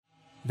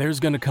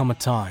There's gonna come a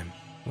time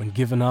when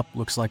giving up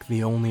looks like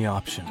the only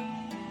option.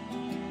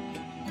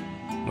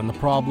 When the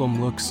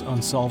problem looks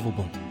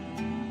unsolvable,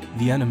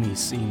 the enemy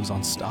seems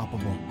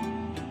unstoppable.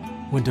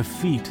 When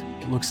defeat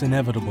looks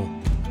inevitable.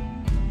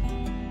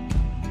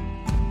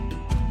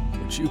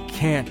 But you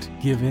can't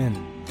give in.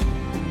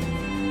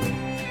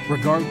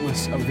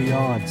 Regardless of the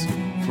odds,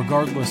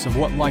 regardless of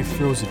what life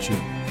throws at you,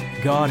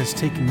 God has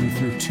taken you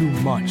through too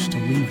much to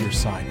leave your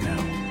side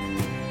now.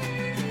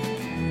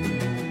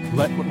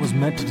 Let what was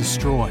meant to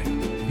destroy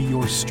be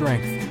your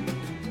strength.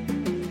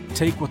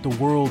 Take what the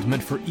world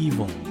meant for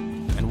evil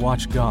and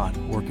watch God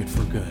work it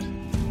for good.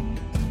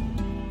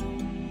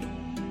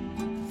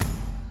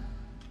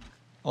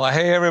 Well,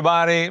 hey,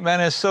 everybody. Man,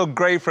 it's so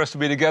great for us to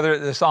be together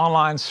at this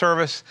online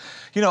service.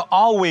 You know,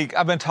 all week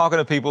I've been talking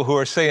to people who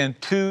are saying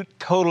two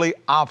totally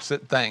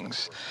opposite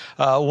things.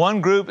 One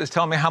group is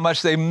telling me how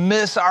much they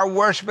miss our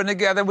worshiping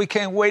together. We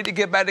can't wait to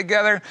get back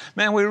together.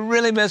 Man, we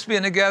really miss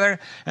being together.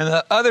 And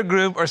the other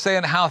group are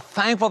saying how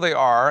thankful they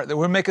are that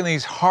we're making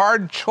these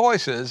hard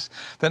choices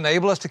that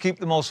enable us to keep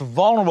the most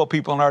vulnerable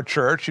people in our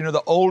church, you know,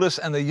 the oldest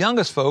and the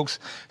youngest folks,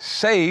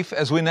 safe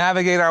as we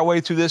navigate our way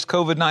through this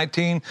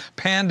COVID-19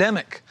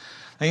 pandemic.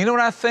 And you know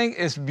what I think?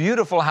 It's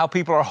beautiful how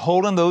people are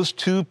holding those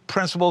two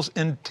principles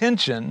in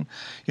tension,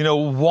 you know,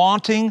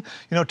 wanting, you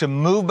know, to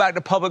move back to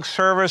public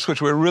service,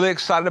 which we're really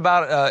excited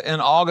about in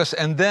August,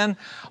 and then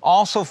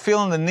also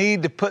feeling the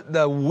need to put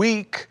the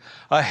weak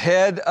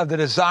ahead of the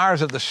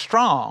desires of the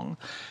strong.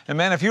 And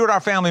man, if you were at our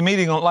family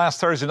meeting on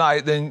last Thursday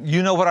night, then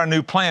you know what our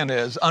new plan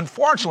is.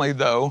 Unfortunately,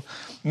 though,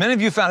 many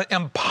of you found it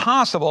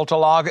impossible to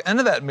log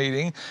into that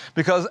meeting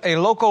because a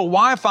local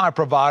Wi-Fi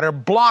provider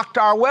blocked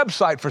our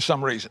website for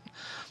some reason.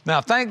 Now,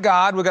 thank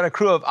God we got a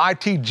crew of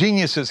IT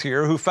geniuses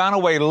here who found a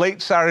way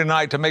late Saturday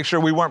night to make sure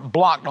we weren't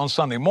blocked on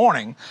Sunday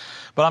morning.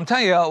 But I'm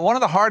telling you, one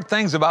of the hard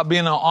things about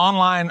being an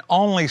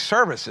online-only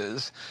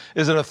services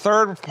is that a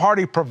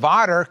third-party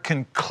provider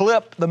can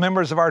clip the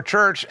members of our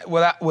church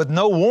with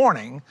no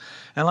warning.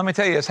 And let me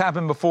tell you, it's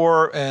happened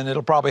before, and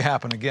it'll probably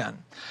happen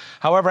again.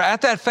 However,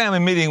 at that family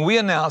meeting, we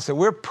announced that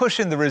we're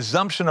pushing the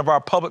resumption of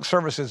our public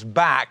services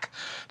back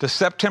to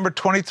September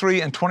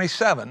 23 and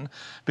 27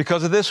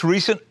 because of this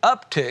recent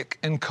uptick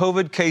in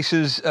COVID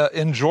cases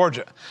in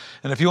Georgia.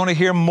 And if you want to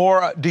hear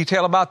more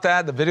detail about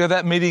that, the video of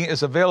that meeting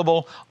is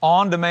available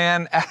on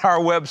demand at our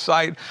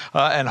website,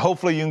 and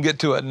hopefully you can get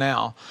to it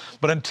now.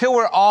 But until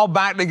we're all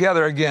back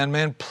together again,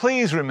 man,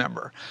 please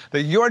remember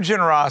that your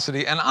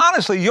generosity and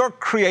honestly your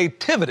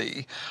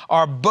creativity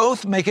are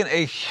both making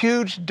a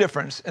huge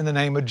difference in the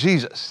name of Jesus.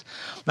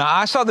 Now,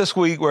 I saw this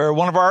week where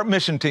one of our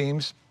mission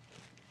teams,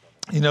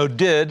 you know,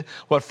 did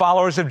what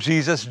followers of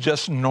Jesus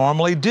just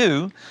normally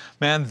do.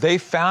 Man, they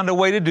found a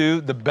way to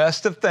do the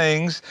best of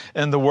things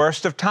in the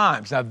worst of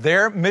times. Now,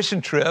 their mission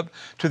trip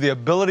to the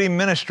Ability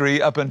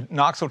Ministry up in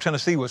Knoxville,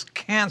 Tennessee was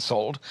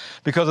canceled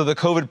because of the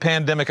COVID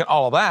pandemic and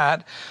all of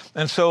that.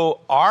 And so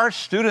our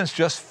students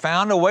just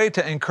found a way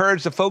to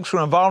encourage the folks who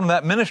are involved in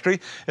that ministry.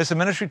 It's a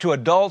ministry to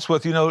adults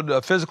with, you know,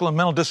 physical and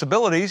mental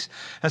disabilities.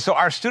 And so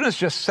our students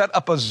just set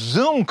up a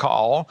Zoom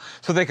call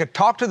so they could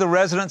talk to the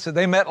residents that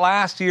they met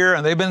last year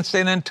and they've been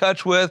staying in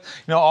touch with.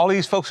 You know, all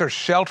these folks are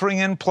sheltering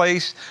in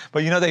place,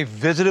 but, you know, they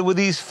visited with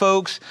these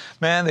folks.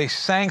 Man, they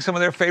sang some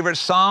of their favorite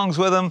songs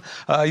with them.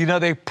 You know,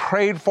 they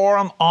prayed for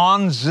them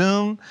on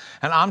Zoom.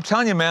 And I'm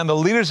telling you, man, the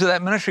leaders of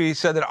that ministry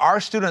said that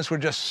our students were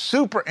just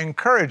super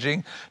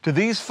encouraging to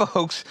these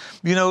folks,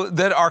 you know,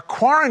 that are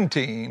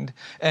quarantined,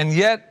 and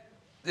yet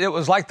it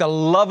was like the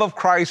love of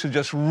Christ was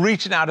just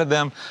reaching out to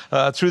them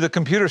through the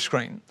computer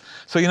screen.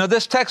 So, you know,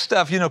 this tech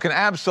stuff, you know, can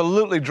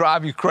absolutely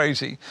drive you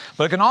crazy,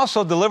 but it can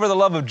also deliver the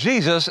love of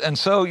Jesus. And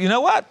so, you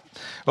know what?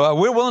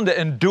 We're willing to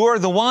endure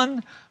the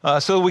one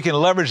so we can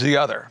leverage the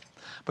other.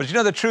 But you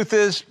know, the truth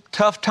is,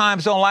 tough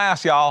times don't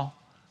last, y'all,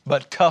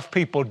 but tough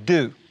people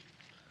do.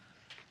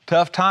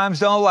 Tough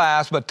times don't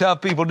last, but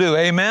tough people do.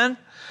 Amen?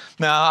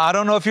 Now, I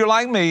don't know if you're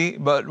like me,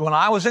 but when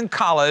I was in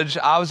college,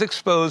 I was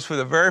exposed for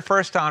the very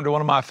first time to one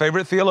of my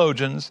favorite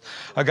theologians,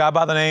 a guy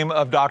by the name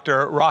of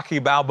Dr. Rocky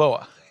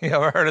Balboa. You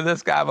ever heard of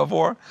this guy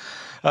before?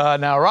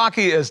 Now,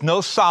 Rocky is no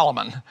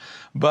Solomon,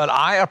 but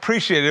I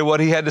appreciated what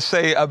he had to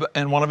say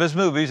in one of his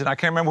movies, and I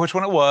can't remember which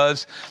one it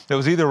was. It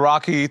was either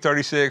Rocky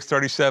 36,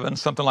 37,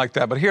 something like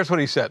that. But here's what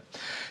he said.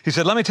 He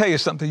said, let me tell you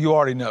something you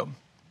already know.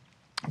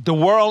 The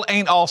world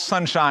ain't all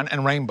sunshine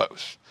and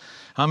rainbows.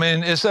 I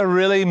mean, it's a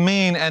really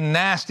mean and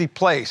nasty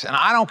place. And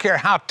I don't care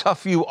how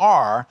tough you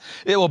are,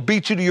 it will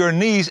beat you to your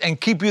knees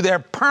and keep you there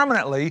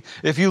permanently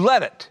if you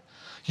let it.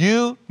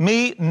 You,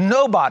 me,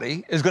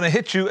 nobody is going to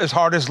hit you as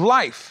hard as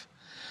life.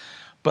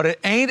 But it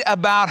ain't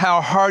about how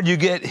hard you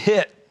get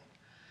hit.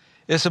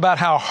 It's about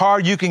how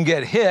hard you can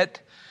get hit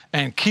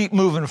and keep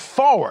moving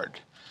forward.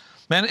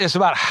 Man, it's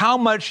about how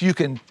much you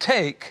can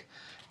take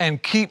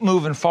and keep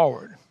moving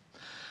forward.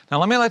 Now,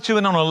 let me let you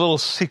in on a little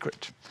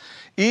secret.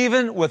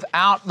 Even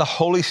without the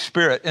Holy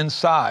Spirit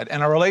inside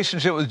and a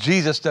relationship with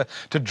Jesus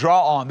to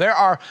draw on, there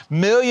are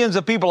millions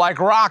of people like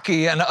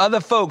Rocky and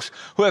other folks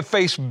who have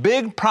faced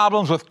big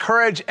problems with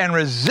courage and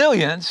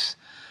resilience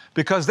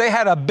because they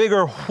had a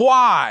bigger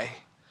why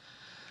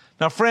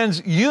Now,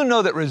 friends, you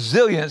know that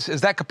resilience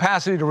is that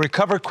capacity to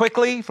recover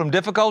quickly from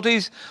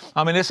difficulties.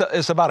 I mean,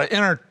 it's about an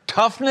inner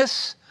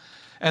toughness.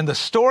 And the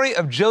story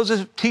of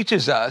Joseph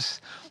teaches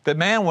us that,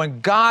 man,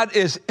 when God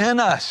is in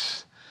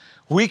us,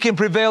 we can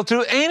prevail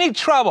through any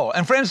trouble.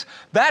 And friends,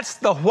 that's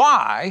the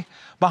why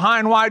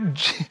behind why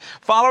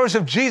followers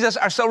of Jesus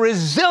are so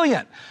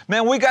resilient.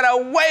 Man, we got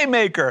a way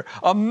maker,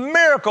 a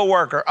miracle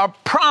worker, a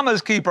promise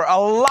keeper, a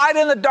light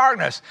in the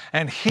darkness,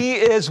 and he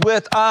is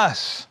with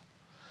us.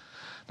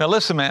 Now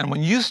listen, man,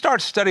 when you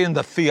start studying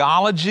the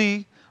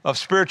theology of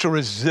spiritual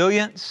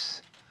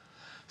resilience,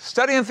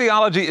 studying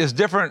theology is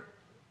different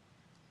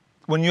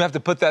when you have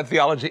to put that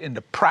theology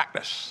into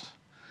practice.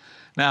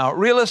 Now,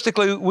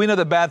 realistically, we know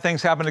that bad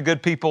things happen to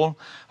good people.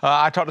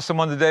 I talked to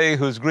someone today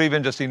who's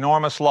grieving just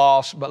enormous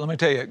loss, but let me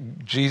tell you,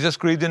 Jesus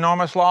grieved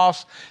enormous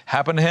loss.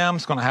 Happened to him,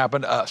 it's going to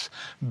happen to us.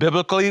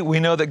 Biblically, we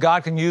know that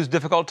God can use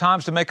difficult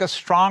times to make us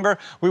stronger.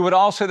 We would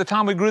all say the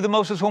time we grew the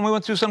most is when we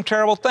went through some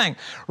terrible thing.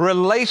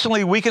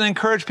 Relationally, we can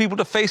encourage people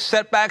to face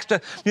setbacks,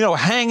 to,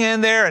 hang in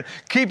there and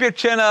keep your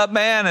chin up,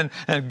 man,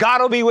 and God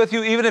will be with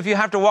you even if you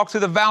have to walk through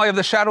the valley of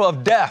the shadow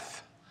of death.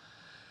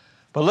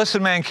 But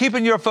listen, man,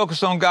 keeping your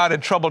focus on God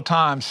in troubled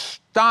times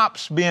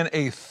stops being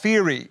a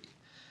theory,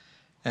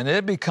 and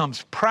it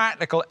becomes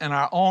practical in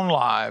our own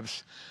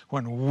lives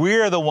when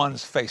we're the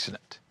ones facing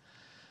it.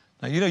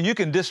 Now, you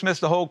can dismiss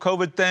the whole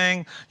COVID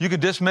thing. You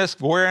can dismiss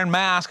wearing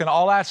masks and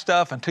all that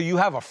stuff until you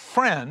have a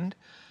friend,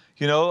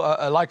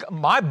 like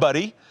my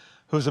buddy,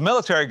 who's a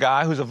military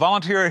guy, who's a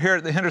volunteer here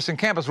at the Henderson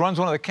campus, runs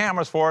one of the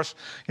cameras for us.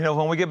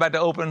 When we get back to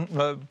open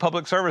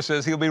public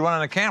services, he'll be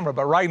running a camera.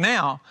 But right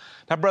now,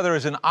 that brother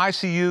is in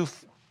ICU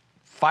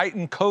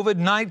fighting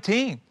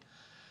COVID-19.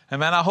 And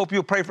man, I hope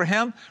you'll pray for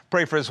him,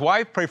 pray for his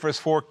wife, pray for his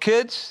 4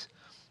 kids.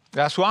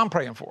 That's who I'm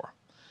praying for.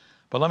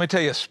 But let me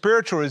tell you,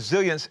 spiritual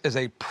resilience is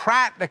a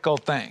practical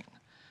thing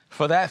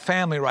for that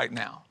family right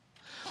now.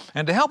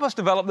 And to help us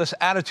develop this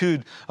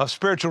attitude of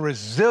spiritual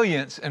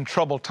resilience in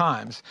troubled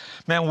times,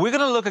 man, we're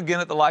going to look again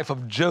at the life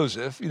of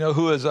Joseph,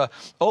 who is an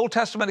Old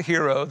Testament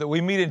hero that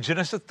we meet in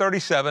Genesis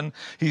 37.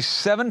 He's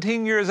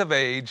 17 years of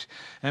age,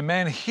 and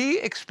man, he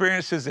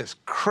experiences this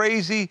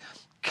crazy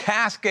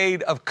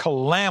cascade of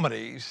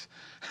calamities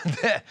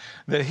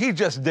that he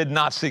just did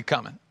not see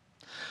coming.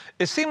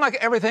 It seemed like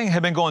everything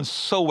had been going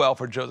so well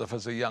for Joseph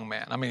as a young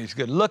man. I mean, he's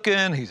good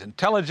looking, he's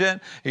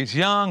intelligent, he's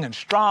young and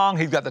strong,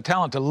 he's got the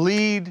talent to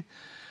lead.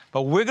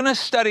 But we're going to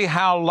study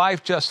how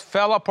life just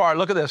fell apart.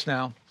 Look at this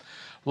now.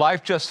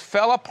 Life just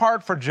fell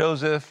apart for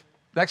Joseph.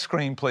 Next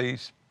screen,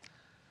 please.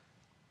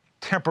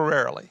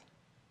 Temporarily.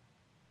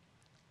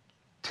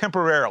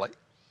 Temporarily.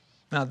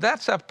 Now,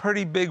 that's a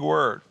pretty big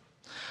word,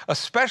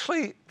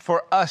 especially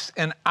for us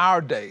in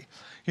our day.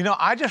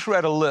 I just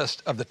read a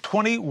list of the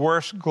 20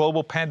 worst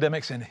global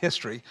pandemics in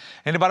history.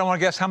 Anybody want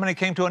to guess how many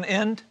came to an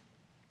end?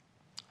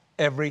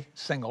 Every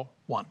single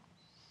one.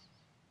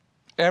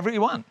 Every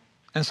one.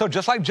 And so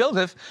just like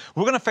Joseph,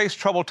 we're going to face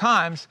troubled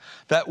times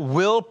that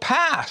will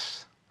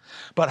pass.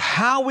 But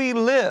how we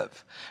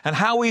live and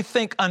how we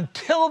think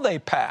until they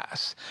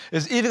pass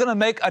is either going to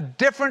make a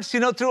difference,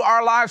 through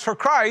our lives for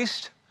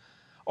Christ,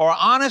 or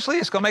honestly,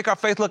 it's going to make our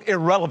faith look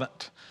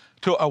irrelevant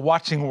to a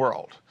watching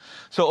world.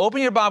 So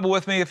open your Bible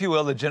with me, if you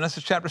will, to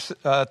Genesis chapter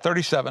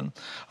 37.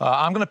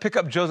 I'm going to pick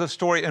up Joseph's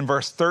story in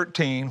verse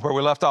 13, where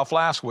we left off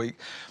last week.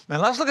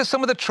 And let's look at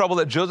some of the trouble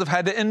that Joseph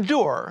had to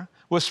endure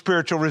with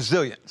spiritual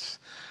resilience.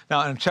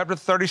 Now, in chapter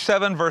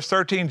 37, verse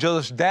 13,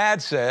 Joseph's dad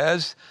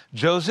says,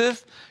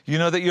 Joseph, you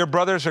know that your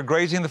brothers are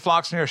grazing the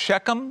flocks near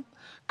Shechem?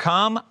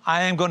 Come,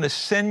 I am going to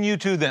send you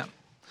to them.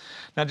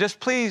 Now, just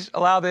please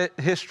allow the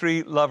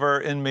history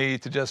lover in me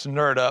to just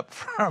nerd up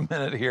for a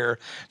minute here.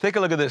 Take a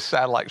look at this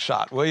satellite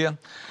shot, will you?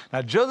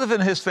 Now, Joseph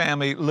and his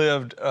family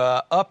lived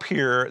up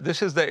here.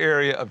 This is the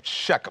area of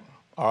Shechem.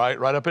 All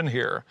right up in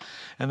here.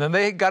 And then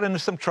they got into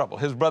some trouble.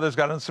 His brothers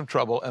got into some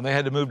trouble, and they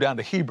had to move down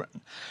to Hebron.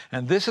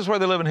 And this is where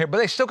they're living here. But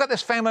they still got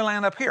this family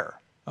land up here,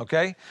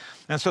 okay?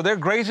 And so they're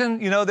grazing,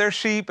 their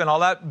sheep and all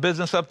that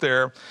business up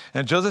there.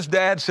 And Joseph's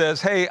dad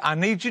says, hey, I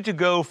need you to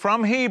go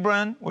from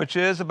Hebron, which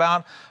is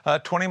about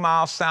 20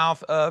 miles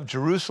south of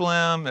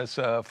Jerusalem. It's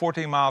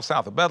 14 miles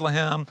south of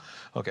Bethlehem.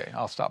 Okay,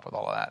 I'll stop with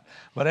all of that.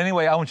 But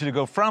anyway, I want you to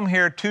go from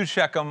here to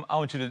Shechem. I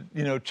want you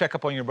to, check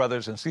up on your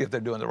brothers and see if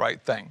they're doing the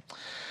right thing.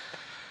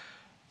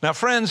 Now,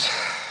 friends,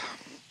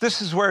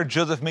 this is where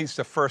Joseph meets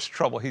the first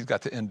trouble he's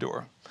got to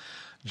endure.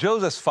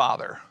 Joseph's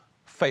father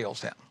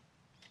fails him.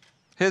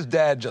 His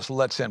dad just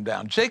lets him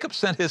down. Jacob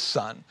sent his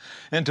son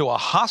into a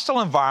hostile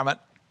environment,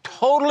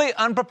 totally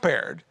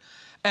unprepared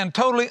and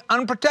totally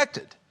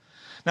unprotected.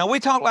 Now,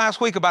 we talked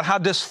last week about how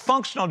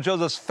dysfunctional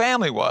Joseph's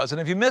family was, and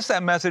if you missed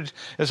that message,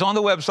 it's on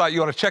the website.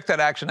 You ought to check that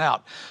action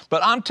out.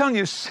 But I'm telling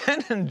you,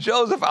 sending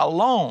Joseph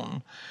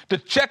alone to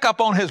check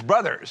up on his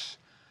brothers,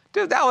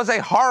 dude, that was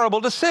a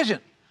horrible decision.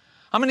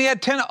 I mean, he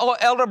had 10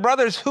 elder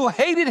brothers who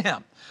hated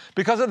him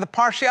because of the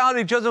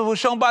partiality Joseph was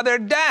shown by their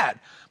dad.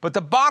 But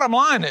the bottom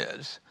line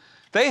is,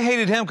 they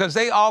hated him because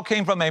they all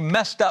came from a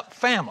messed up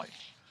family.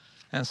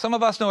 And some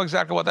of us know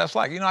exactly what that's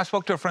like. I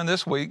spoke to a friend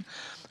this week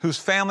whose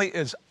family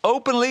is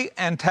openly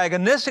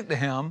antagonistic to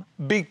him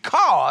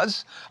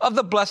because of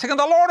the blessing of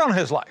the Lord on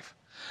his life.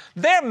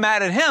 They're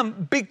mad at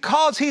him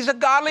because he's a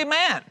godly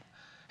man.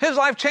 His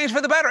life changed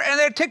for the better, and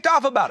they're ticked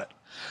off about it.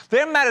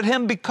 They're mad at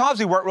him because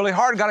he worked really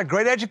hard and got a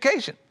great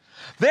education.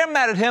 They're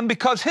mad at him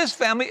because his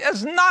family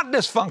is not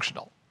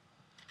dysfunctional.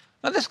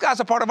 Now, this guy's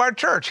a part of our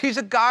church. He's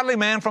a godly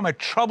man from a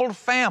troubled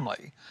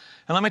family.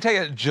 And let me tell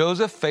you,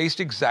 Joseph faced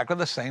exactly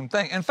the same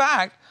thing. In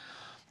fact,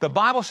 the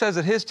Bible says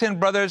that his 10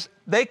 brothers,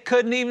 they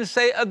couldn't even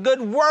say a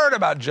good word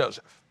about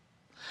Joseph.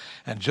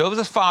 And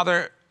Joseph's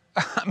father,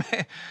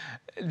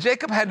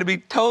 Jacob had to be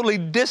totally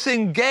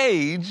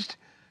disengaged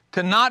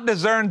to not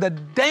discern the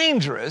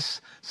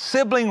dangerous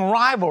sibling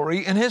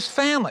rivalry in his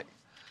family.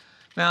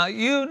 Now,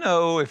 you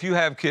know, if you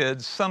have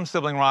kids, some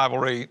sibling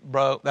rivalry,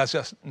 bro, that's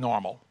just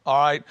normal,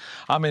 all right?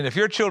 I mean, if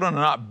your children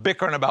are not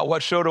bickering about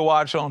what show to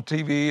watch on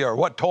TV or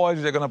what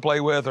toys they're going to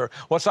play with or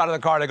what side of the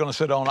car they're going to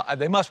sit on,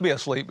 they must be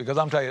asleep, because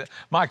I'm telling you,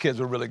 my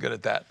kids were really good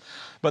at that.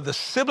 But the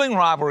sibling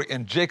rivalry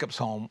in Jacob's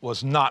home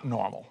was not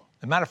normal.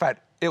 As a matter of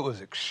fact, it was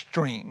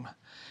extreme,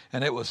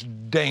 and it was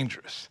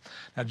dangerous.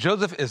 Now,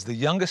 Joseph is the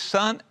youngest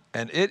son,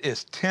 and it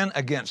is 10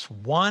 against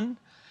 1.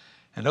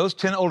 And those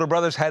 10 older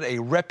brothers had a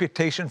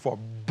reputation for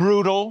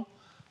brutal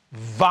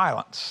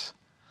violence.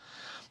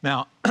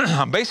 Now,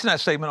 I'm basing that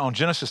statement on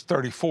Genesis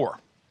 34.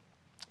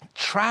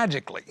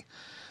 Tragically,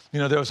 you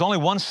know, there was only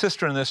one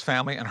sister in this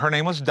family, and her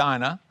name was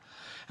Dinah.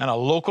 And a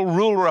local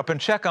ruler up in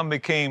Shechem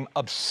became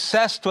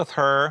obsessed with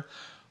her,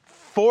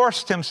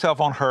 forced himself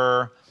on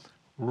her,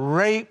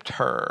 raped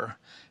her.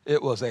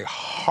 It was a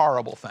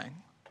horrible thing.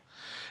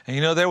 And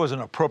you know, there was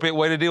an appropriate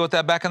way to deal with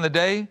that back in the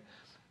day.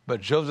 But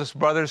Joseph's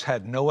brothers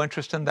had no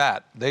interest in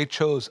that. They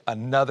chose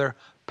another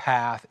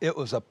path. It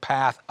was a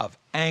path of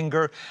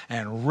anger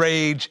and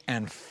rage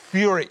and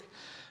fury.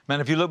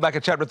 Man, if you look back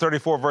at chapter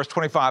 34, verse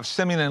 25,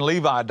 Simeon and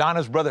Levi,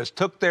 Dinah's brothers,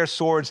 took their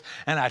swords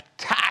and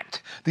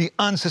attacked the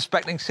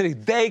unsuspecting city.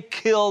 They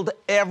killed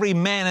every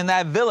man in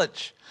that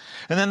village.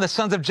 And then the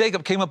sons of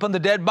Jacob came upon the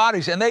dead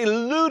bodies, and they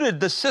looted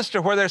the city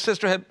where their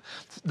sister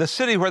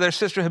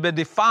had been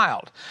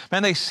defiled.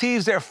 Man, they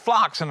seized their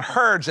flocks and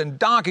herds and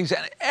donkeys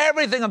and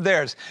everything of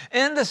theirs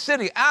in the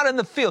city, out in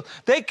the field.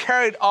 They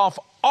carried off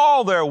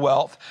all their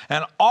wealth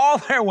and all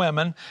their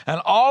women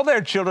and all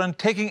their children,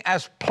 taking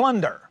as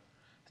plunder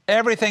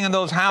everything in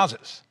those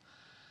houses.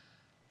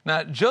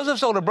 Now,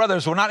 Joseph's older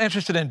brothers were not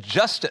interested in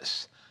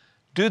justice.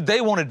 Dude,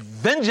 they wanted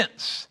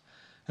vengeance.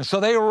 And so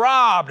they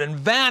robbed and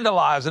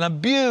vandalized and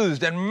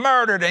abused and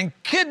murdered and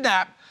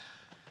kidnapped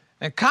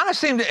and kind of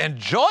seemed to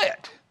enjoy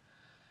it.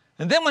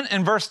 And then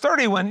in verse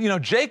 30, when, you know,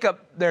 Jacob,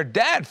 their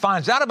dad,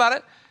 finds out about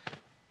it,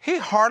 he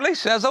hardly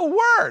says a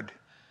word.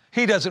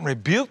 He doesn't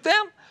rebuke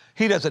them.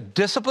 He doesn't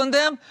discipline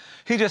them.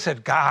 He just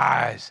said,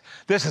 guys,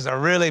 this is a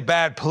really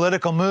bad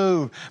political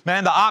move.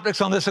 Man, the optics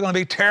on this are going to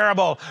be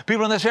terrible.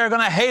 People in this area are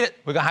going to hate it.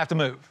 We're going to have to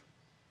move.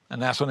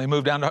 And that's when they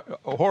moved down to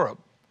Horeb.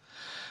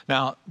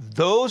 Now,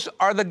 those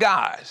are the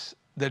guys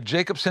that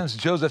Jacob sends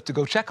Joseph to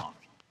go check on.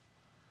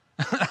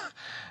 And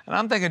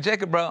I'm thinking,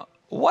 Jacob, bro,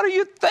 what are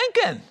you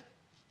thinking?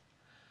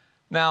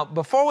 Now,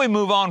 before we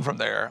move on from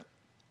there,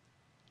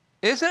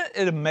 isn't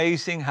it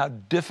amazing how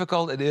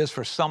difficult it is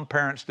for some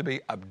parents to be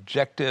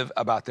objective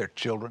about their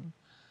children?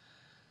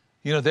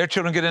 You know, their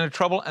children get into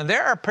trouble, and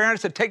there are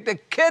parents that take the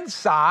kid's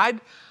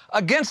side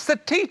against the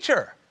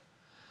teacher.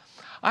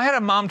 I had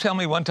a mom tell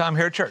me one time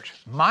here at church,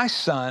 my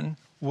son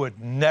would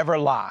never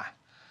lie.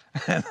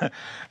 And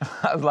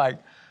I was like,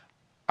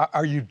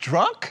 are you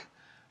drunk?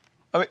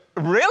 I mean,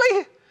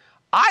 really?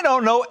 I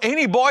don't know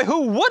any boy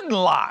who wouldn't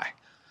lie.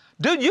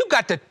 Dude, you've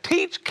got to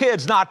teach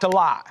kids not to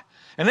lie.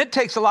 And it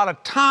takes a lot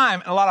of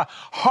time and a lot of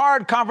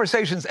hard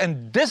conversations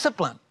and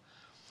discipline.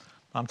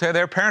 I'm telling you,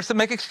 there are parents that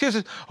make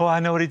excuses. Oh, I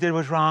know what he did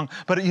was wrong,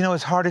 but you know,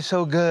 his heart is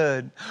so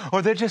good.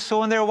 Or they're just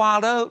sowing their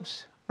wild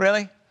oats.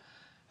 Really?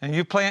 And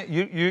you're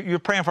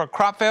praying for a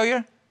crop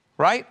failure,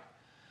 right?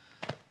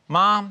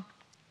 Mom,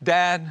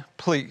 Dad,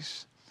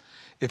 please,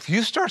 if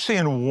you start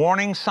seeing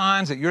warning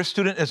signs that your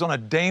student is on a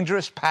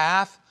dangerous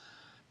path,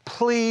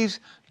 please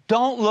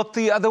don't look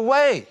the other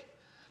way.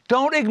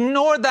 Don't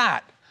ignore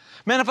that.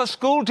 Man, if a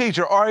school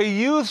teacher or a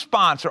youth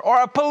sponsor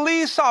or a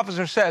police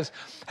officer says,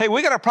 hey,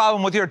 we got a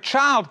problem with your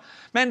child,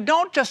 man,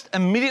 don't just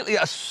immediately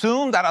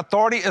assume that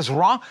authority is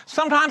wrong.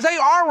 Sometimes they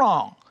are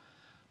wrong.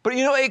 But,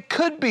 you know, it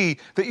could be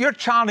that your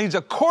child needs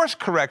a course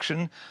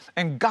correction,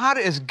 and God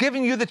is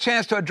giving you the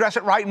chance to address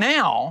it right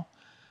now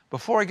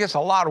before it gets a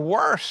lot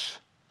worse.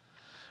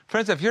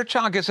 Friends, if your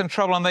child gets in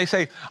trouble and they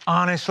say,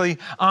 honestly,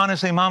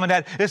 Mom and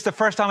Dad, it's the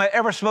first time I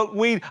ever smoked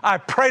weed, I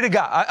pray to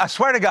God, I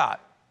swear to God.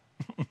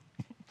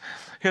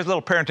 Here's a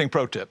little parenting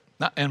pro tip.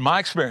 Now, in my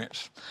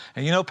experience,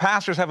 and you know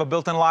pastors have a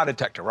built-in lie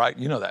detector, right?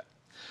 You know that.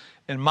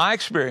 In my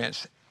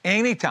experience,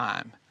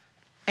 anytime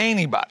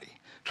anybody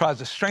tries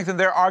to strengthen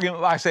their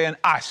argument by saying,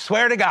 I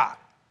swear to God,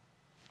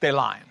 they're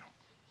lying.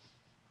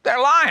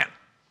 They're lying.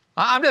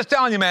 I'm just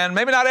telling you, man,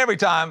 maybe not every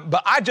time,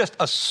 but I just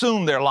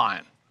assume they're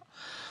lying.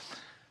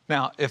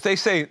 Now, if they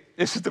say,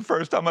 this is the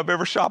first time I've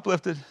ever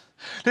shoplifted,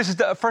 This is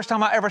the first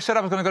time I ever said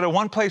I was going to go to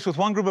one place with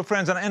one group of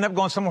friends and I end up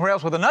going somewhere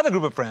else with another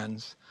group of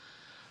friends.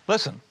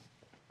 Listen,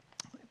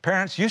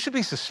 parents, you should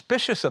be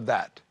suspicious of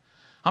that.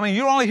 I mean,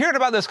 you're only hearing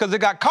about this because they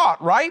got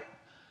caught, right?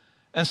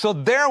 And so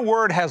their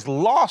word has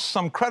lost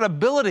some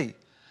credibility.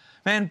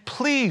 Man,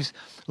 please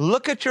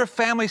look at your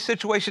family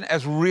situation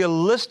as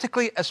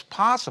realistically as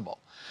possible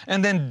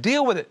and then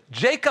deal with it.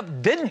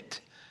 Jacob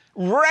didn't.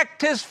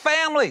 Wrecked his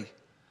family.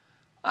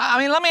 I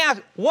mean, let me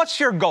ask, what's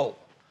your goal?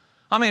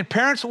 I mean,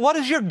 parents, what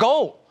is your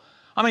goal?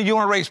 I mean, you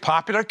want to raise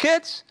popular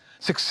kids,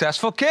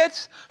 successful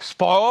kids,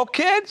 spoiled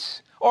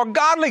kids, or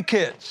godly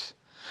kids?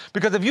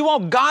 Because if you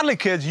want godly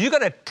kids, you got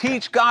to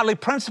teach godly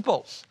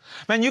principles.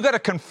 Man, you got to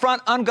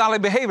confront ungodly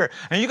behavior,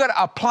 and you got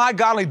to apply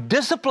godly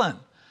discipline.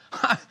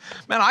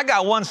 Man, I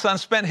got one son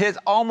spent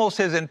almost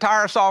his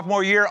entire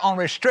sophomore year on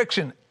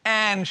restriction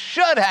and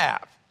should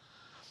have.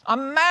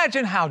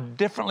 Imagine how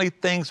differently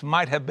things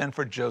might have been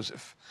for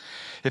Joseph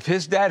if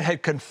his dad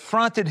had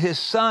confronted his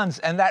sons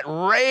and that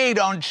raid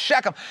on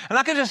Shechem. And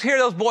I can just hear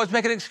those boys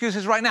making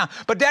excuses right now.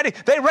 But Daddy,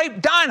 they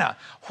raped Dinah.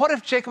 What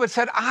if Jacob had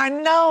said, I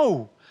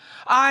know,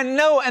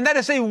 and that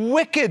is a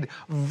wicked,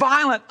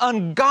 violent,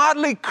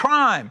 ungodly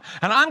crime.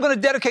 And I'm going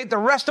to dedicate the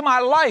rest of my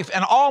life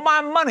and all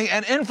my money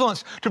and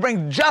influence to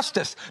bring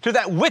justice to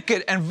that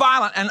wicked and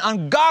violent and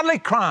ungodly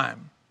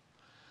crime.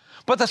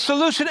 But the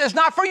solution is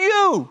not for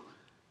you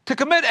to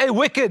commit a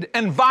wicked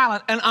and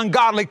violent and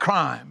ungodly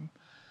crime.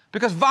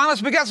 Because violence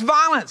begets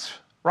violence,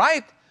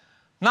 right?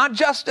 Not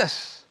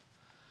justice.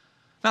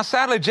 Now,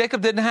 sadly,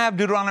 Jacob didn't have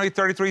Deuteronomy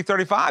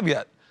 33:35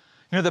 yet.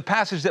 You know, the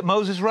passage that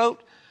Moses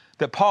wrote,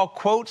 that Paul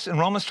quotes in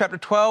Romans chapter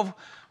 12,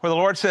 where the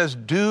Lord says,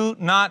 do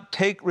not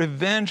take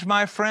revenge,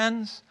 my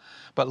friends,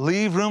 but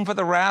leave room for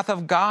the wrath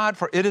of God,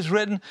 for it is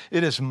written,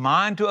 it is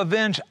mine to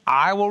avenge,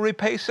 I will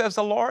repay, says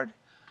the Lord.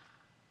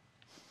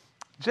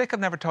 Jacob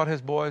never taught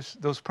his boys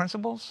those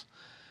principles.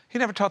 He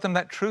never taught them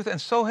that truth,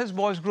 and so his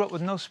boys grew up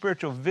with no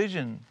spiritual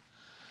vision.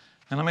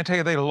 And let me tell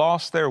you, they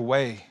lost their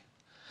way.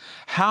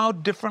 How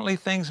differently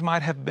things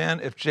might have been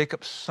if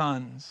Jacob's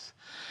sons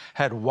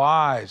had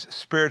wise,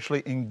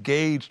 spiritually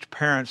engaged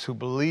parents who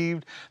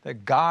believed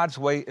that God's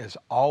way is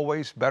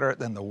always better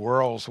than the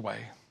world's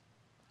way.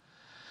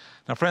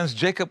 Now, friends,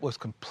 Jacob was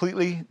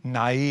completely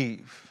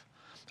naive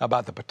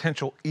about the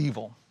potential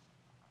evil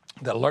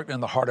that lurked in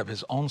the heart of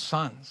his own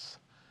sons.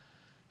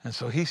 And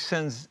so he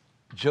sends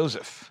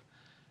Joseph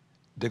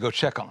to go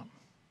check on him.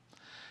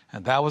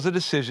 And that was a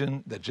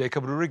decision that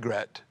Jacob would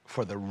regret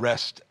for the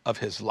rest of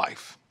his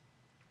life.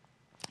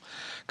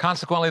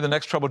 Consequently, the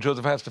next trouble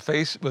Joseph has to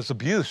face was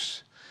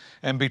abuse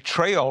and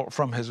betrayal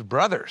from his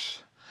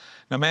brothers.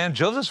 Now, man,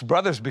 Joseph's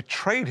brothers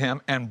betrayed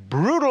him and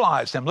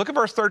brutalized him. Look at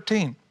verse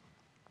 13.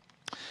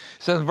 It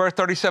says in verse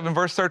 37,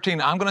 verse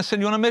 13, I'm going to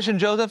send you on a mission,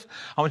 Joseph.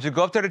 I want you to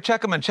go up there to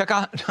check them and check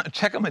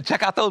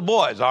out those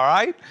boys, all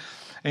right?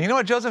 And you know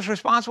what Joseph's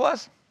response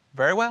was?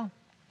 Very well.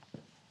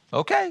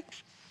 Okay.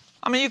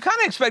 I mean, you kind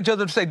of expect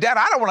Joseph to say, Dad,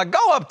 I don't want to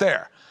go up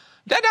there.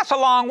 Dad, that's a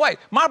long way.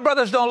 My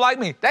brothers don't like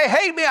me. They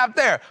hate me up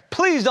there.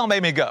 Please don't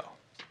make me go.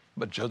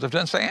 But Joseph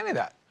doesn't say any of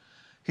that.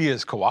 He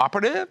is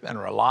cooperative and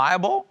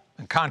reliable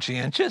and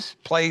conscientious,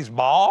 plays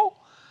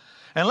ball.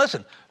 And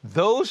listen,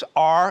 those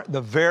are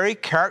the very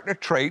character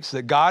traits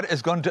that God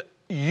is going to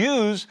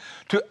use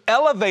to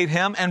elevate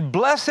him and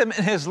bless him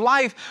in his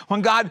life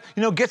when God,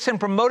 gets him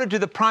promoted to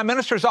the prime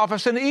minister's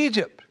office in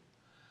Egypt.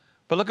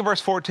 But look at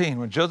verse 14.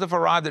 When Joseph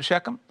arrived at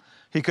Shechem,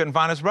 he couldn't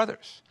find his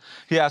brothers.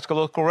 He asked a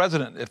local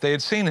resident if they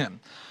had seen him.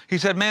 He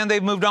said, man,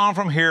 they've moved on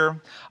from here.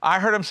 I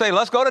heard him say,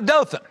 let's go to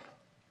Dothan.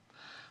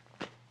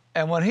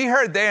 And when he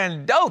heard they're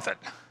in Dothan,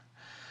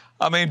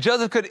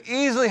 Joseph could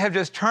easily have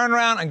just turned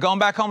around and gone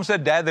back home and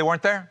said, Dad, they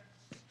weren't there.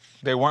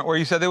 They weren't where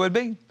you said they would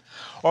be.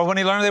 Or when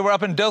he learned they were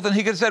up in Dothan,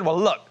 he could have said, well,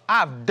 look,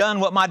 I've done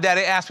what my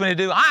daddy asked me to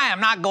do. I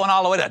am not going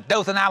all the way to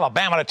Dothan,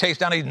 Alabama to chase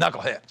down these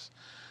knuckleheads.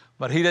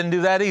 But he didn't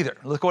do that either.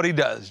 Look what he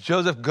does.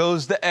 Joseph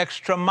goes the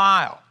extra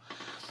mile.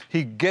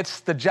 He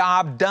gets the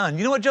job done.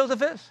 You know what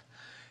Joseph is?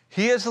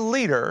 He is a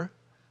leader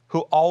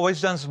who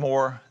always does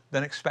more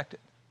than expected.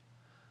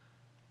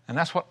 And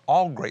that's what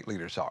all great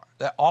leaders are.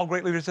 All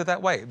great leaders are that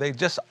way. They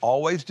just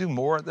always do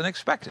more than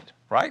expected,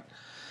 right?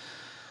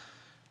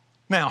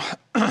 Now,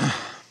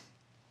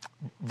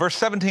 verse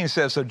 17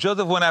 says, so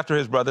Joseph went after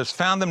his brothers,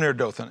 found them near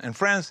Dothan. And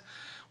friends,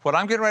 what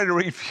I'm getting ready to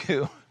read for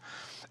you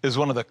is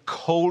one of the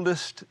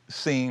coldest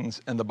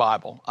scenes in the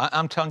Bible.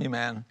 I'm telling you,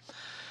 man,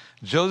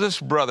 Joseph's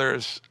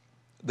brothers,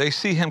 they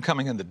see him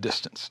coming in the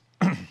distance.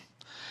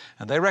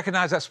 And they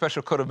recognize that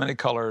special coat of many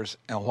colors.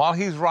 And while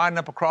he's riding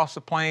up across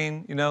the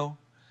plain,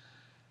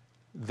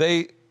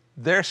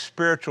 their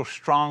spiritual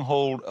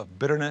stronghold of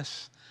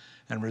bitterness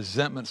and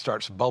resentment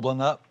starts bubbling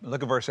up.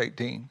 Look at verse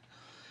 18.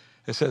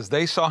 It says,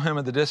 they saw him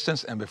in the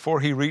distance, and before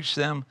he reached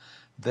them,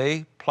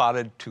 they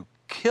plotted to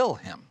kill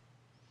him.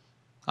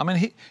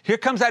 Here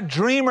comes that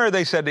dreamer,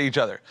 they said to each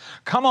other.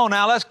 Come on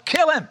now, let's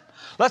kill him.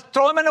 Let's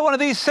throw him into one of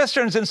these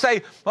cisterns and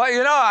say, well,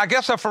 I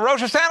guess a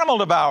ferocious animal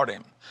devoured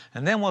him.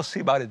 And then we'll see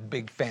about his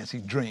big fancy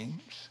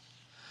dreams.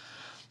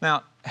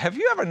 Now, have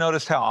you ever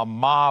noticed how a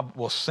mob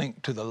will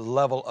sink to the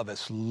level of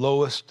its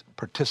lowest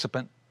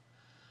participant?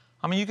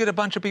 I mean, you get a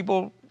bunch of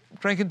people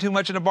drinking too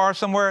much in a bar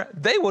somewhere,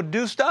 they will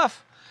do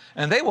stuff,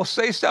 and they will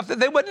say stuff that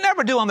they would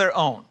never do on their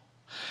own.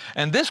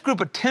 And this group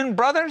of 10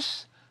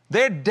 brothers,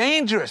 they're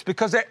dangerous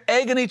because they're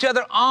egging each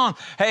other on.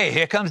 Hey,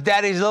 here comes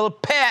Daddy's little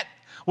pet.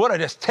 What, I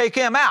just take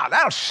him out?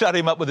 That'll shut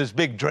him up with his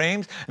big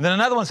dreams. And then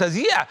another one says,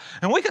 yeah,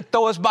 and we could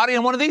throw his body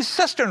in one of these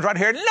cisterns right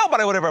here.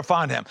 Nobody would ever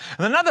find him.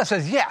 And another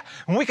says, yeah,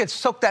 and we could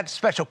soak that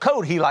special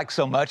coat he likes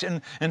so much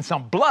in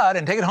some blood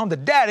and take it home to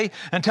Daddy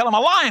and tell him a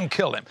lion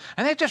killed him.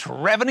 And they're just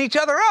revving each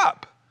other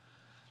up.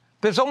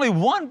 There's only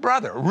one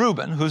brother,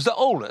 Reuben, who's the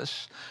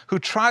oldest, who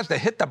tries to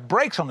hit the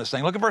brakes on this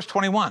thing. Look at verse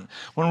 21.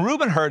 When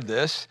Reuben heard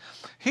this,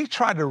 he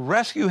tried to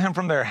rescue him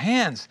from their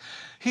hands.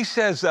 He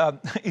says,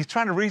 he's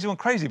trying to reason with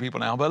crazy people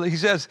now, but he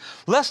says,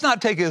 let's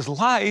not take his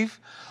life.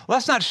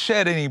 Let's not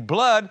shed any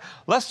blood.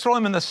 Let's throw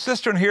him in the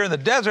cistern here in the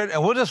desert,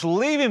 and we'll just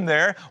leave him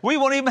there. We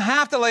won't even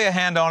have to lay a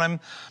hand on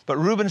him. But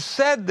Reuben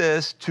said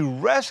this to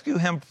rescue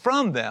him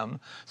from them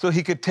so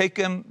he could take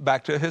him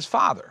back to his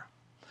father.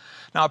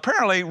 Now,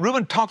 apparently,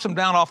 Reuben talks him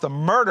down off the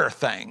murder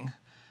thing,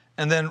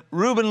 and then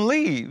Reuben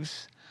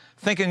leaves,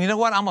 thinking, you know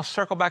what, I'm going to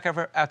circle back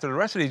after the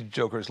rest of these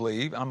jokers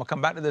leave, and I'm going to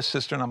come back to this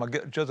cistern, I'm going to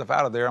get Joseph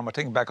out of there, I'm going to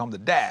take him back home to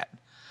Dad.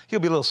 He'll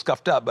be a little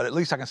scuffed up, but at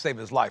least I can save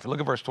his life. Look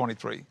at verse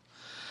 23.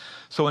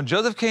 So when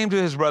Joseph came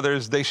to his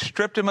brothers, they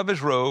stripped him of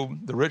his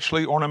robe, the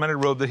richly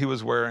ornamented robe that he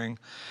was wearing,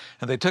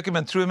 and they took him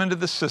and threw him into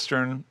the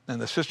cistern, and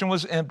the cistern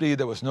was empty,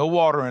 there was no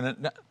water in it.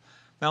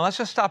 Now let's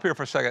just stop here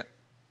for a second.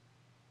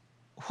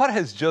 What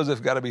has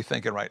Joseph got to be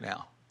thinking right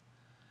now?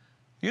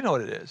 You know what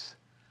it is.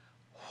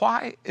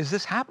 Why is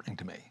this happening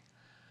to me?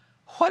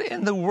 What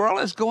in the world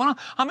is going on?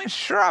 I mean,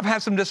 sure, I've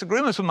had some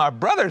disagreements with my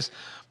brothers,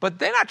 but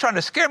they're not trying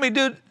to scare me,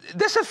 dude.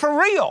 This is for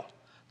real.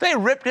 They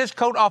ripped his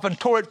coat off and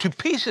tore it to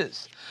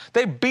pieces.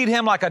 They beat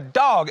him like a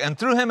dog and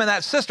threw him in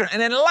that cistern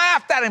and then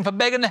laughed at him for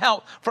begging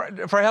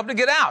for help to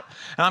get out.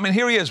 And I mean,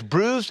 here he is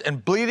bruised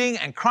and bleeding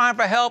and crying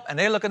for help, and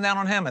they're looking down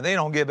on him, and they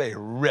don't give a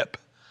rip.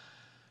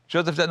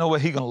 Joseph doesn't know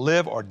whether he's going to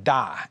live or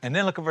die. And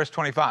then look at verse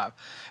 25.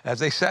 As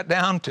they sat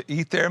down to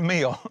eat their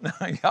meal.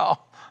 Now,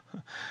 y'all,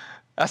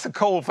 that's a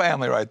cold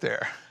family right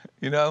there.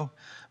 You know,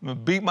 I'm going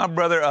to beat my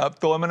brother up,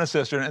 throw him in a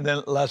cistern, and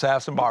then let's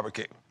have some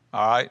barbecue.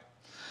 All right?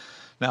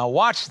 Now,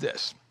 watch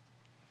this.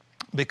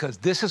 Because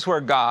this is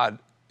where God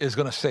is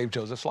going to save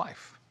Joseph's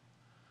life.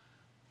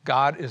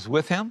 God is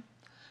with him,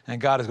 and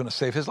God is going to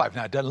save his life.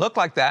 Now, it doesn't look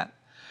like that.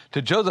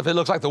 To Joseph, it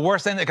looks like the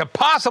worst thing that could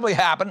possibly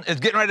happen is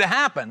getting ready to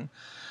happen.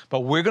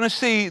 But we're going to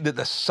see that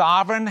the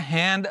sovereign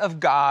hand of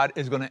God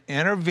is going to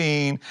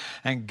intervene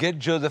and get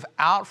Joseph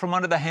out from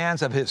under the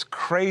hands of his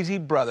crazy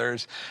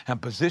brothers and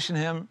position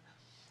him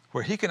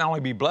where he can not only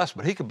be blessed,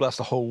 but he can bless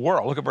the whole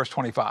world. Look at verse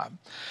 25.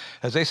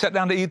 As they sat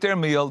down to eat their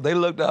meal, they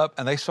looked up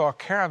and they saw a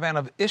caravan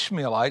of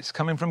Ishmaelites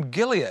coming from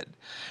Gilead.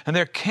 And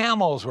their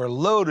camels were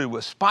loaded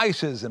with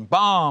spices and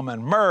balm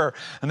and myrrh.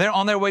 And they're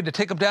on their way to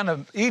take them down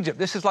to Egypt.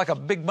 This is like a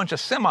big bunch of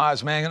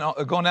semis, man,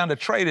 going down to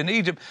trade in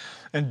Egypt.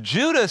 And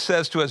Judah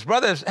says to his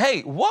brothers,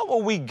 hey, what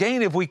will we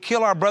gain if we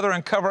kill our brother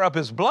and cover up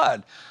his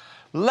blood?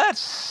 Let's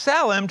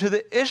sell him to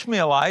the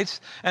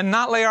Ishmaelites and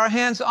not lay our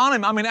hands on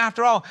him. I mean,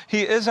 after all,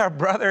 he is our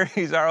brother.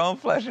 He's our own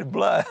flesh and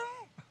blood.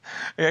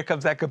 Here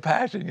comes that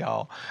compassion,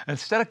 y'all.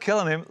 Instead of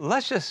killing him,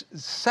 let's just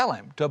sell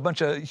him to a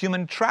bunch of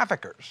human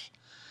traffickers.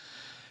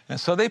 And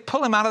so they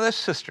pull him out of this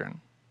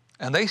cistern,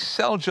 and they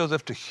sell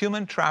Joseph to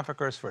human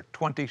traffickers for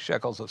 20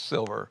 shekels of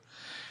silver.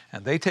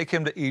 And they take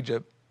him to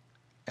Egypt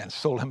and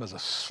sold him as a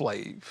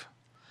slave.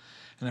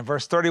 And in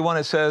verse 31,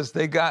 it says,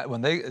 they got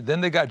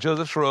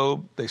Joseph's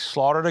robe, they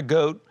slaughtered a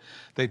goat,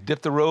 they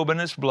dipped the robe in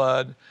its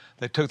blood,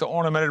 they took the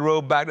ornamented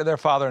robe back to their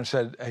father and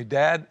said, hey,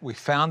 Dad, we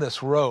found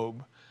this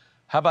robe.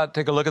 How about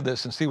take a look at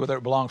this and see whether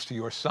it belongs to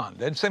your son?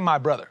 They didn't say my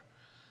brother.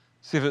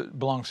 See if it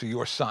belongs to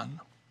your son.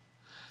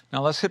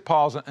 Now let's hit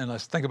pause and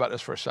let's think about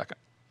this for a second.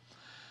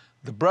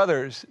 The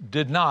brothers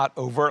did not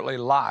overtly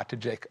lie to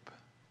Jacob,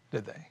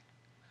 did they?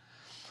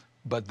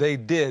 But they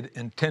did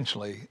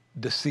intentionally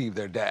deceive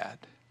their dad.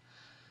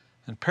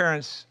 And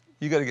parents,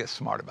 you got to get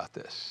smart about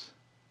this.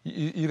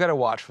 You got to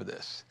watch for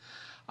this.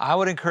 I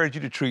would encourage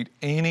you to treat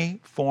any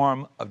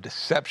form of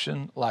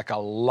deception like a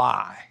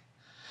lie.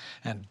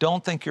 And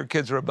don't think your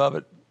kids are above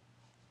it,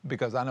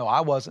 because I know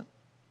I wasn't.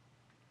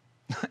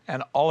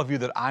 And all of you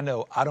that I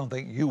know, I don't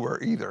think you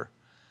were either.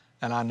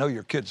 And I know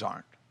your kids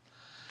aren't.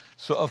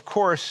 So, of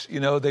course, you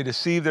know, they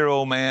deceived their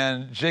old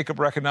man. Jacob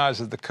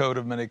recognizes the coat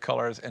of many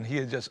colors, and he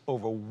is just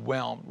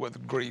overwhelmed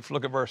with grief.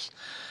 Look at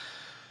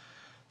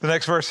the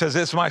next verse says,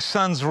 it's my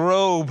son's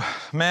robe.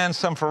 Man,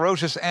 some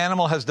ferocious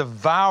animal has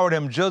devoured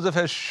him. Joseph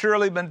has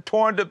surely been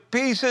torn to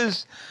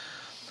pieces.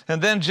 And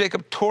then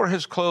Jacob tore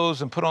his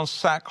clothes and put on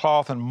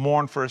sackcloth and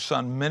mourned for his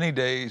son many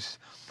days.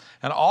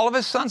 And all of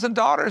his sons and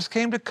daughters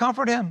came to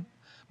comfort him.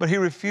 But he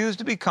refused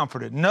to be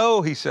comforted.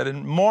 No, he said,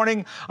 in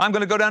mourning, I'm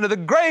going to go down to the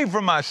grave for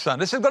my son.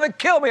 This is going to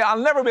kill me. I'll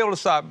never be able to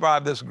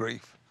survive this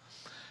grief.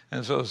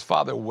 And so his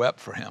father wept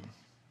for him.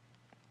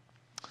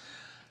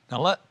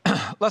 Now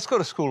let's go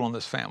to school on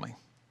this family.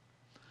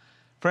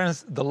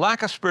 Friends, the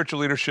lack of spiritual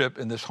leadership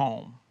in this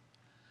home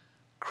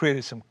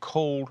created some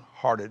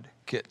cold-hearted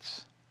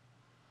kids.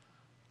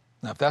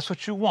 Now, if that's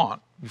what you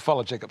want, you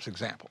follow Jacob's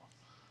example.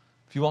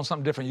 If you want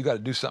something different, you got to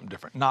do something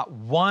different. Not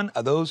one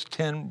of those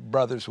 10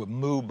 brothers was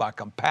moved by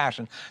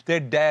compassion. Their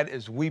dad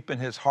is weeping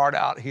his heart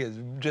out. He is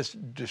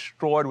just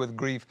destroyed with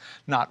grief.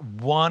 Not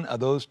one of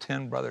those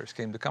 10 brothers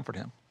came to comfort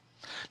him.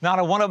 Not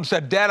a one of them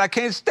said, Dad, I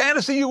can't stand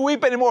to see you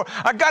weep anymore.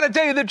 I got to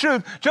tell you the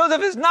truth.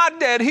 Joseph is not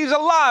dead. He's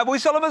alive. We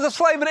sold him as a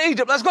slave in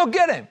Egypt. Let's go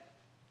get him.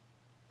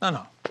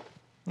 No.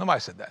 Nobody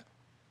said that.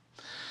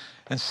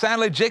 And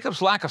sadly,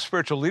 Jacob's lack of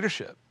spiritual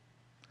leadership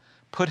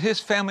put his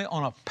family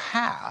on a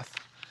path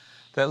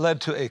that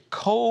led to a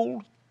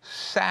cold,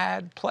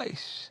 sad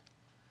place.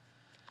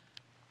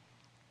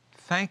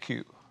 Thank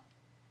you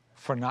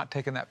for not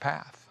taking that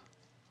path.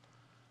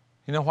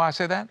 You know why I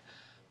say that?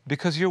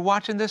 Because you're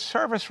watching this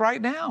service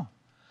right now.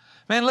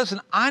 Man,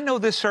 listen, I know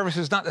this service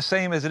is not the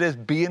same as it is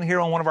being here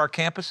on one of our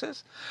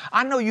campuses.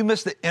 I know you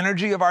miss the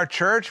energy of our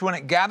church when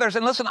it gathers.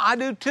 And listen, I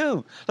do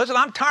too. Listen,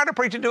 I'm tired of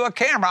preaching to a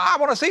camera. I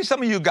want to see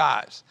some of you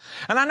guys.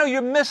 And I know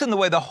you're missing the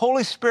way the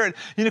Holy Spirit,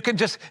 can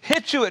just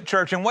hit you at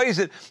church in ways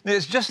that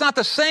it's just not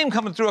the same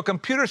coming through a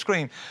computer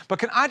screen. But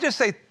can I just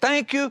say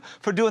thank you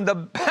for doing the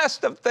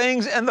best of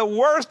things and the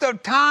worst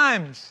of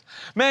times.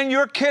 Man,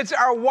 your kids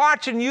are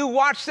watching you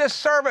watch this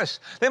service.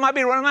 They might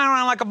be running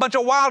around like a bunch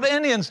of wild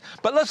Indians,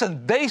 but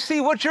listen, they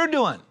see what you're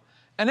doing,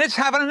 and it's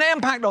having an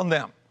impact on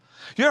them.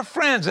 Your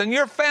friends and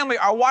your family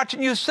are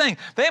watching you sing.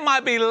 They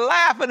might be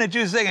laughing at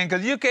you singing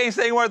because you can't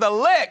sing worth a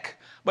lick.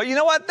 But you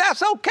know what?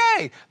 That's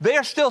okay.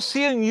 They're still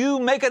seeing you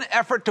make an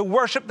effort to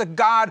worship the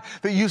God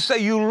that you say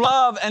you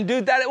love, and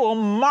dude, that it will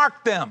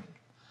mark them.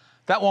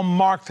 That will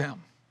mark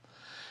them.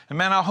 And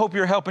man, I hope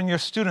you're helping your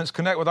students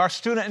connect with our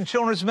student and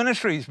children's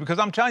ministries, because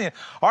I'm telling you,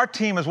 our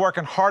team is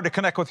working hard to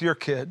connect with your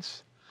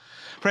kids.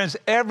 Friends,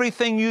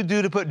 everything you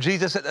do to put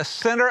Jesus at the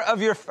center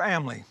of your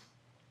family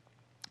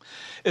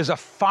is a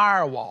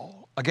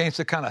firewall against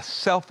the kind of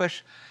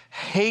selfish,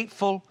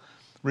 hateful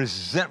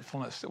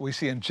resentfulness that we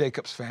see in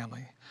Jacob's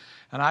family.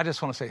 And I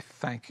just want to say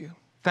thank you.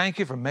 Thank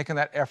you for making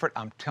that effort.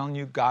 I'm telling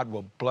you, God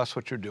will bless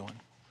what you're doing.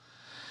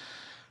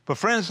 But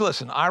friends,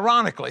 listen,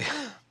 ironically,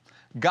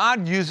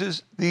 God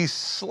uses these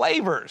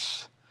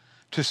slavers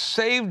to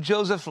save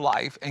Joseph's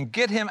life and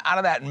get him out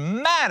of that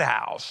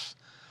madhouse.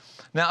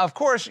 Now, of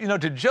course,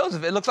 to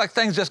Joseph, it looks like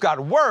things just got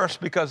worse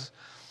because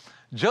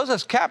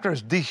Joseph's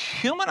captors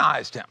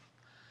dehumanized him.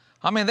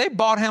 I mean, they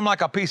bought him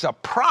like a piece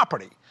of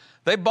property.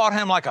 They bought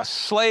him like a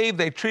slave.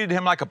 They treated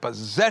him like a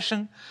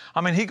possession. I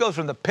mean, he goes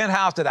from the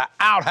penthouse to the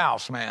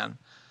outhouse, man.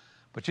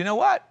 But you know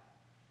what?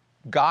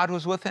 God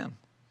was with him.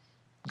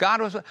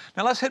 Now,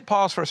 let's hit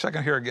pause for a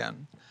second here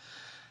again.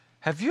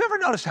 Have you ever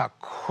noticed how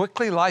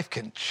quickly life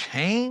can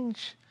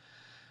change?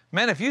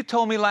 Man, if you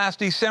told me last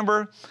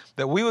December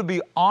that we would be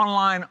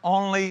online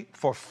only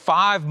for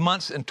 5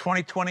 months in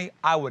 2020,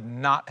 I would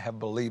not have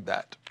believed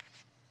that.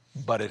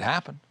 But it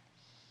happened.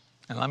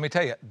 And let me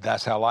tell you,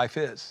 that's how life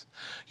is.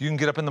 You can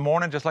get up in the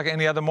morning just like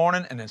any other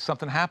morning, and then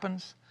something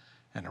happens,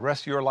 and the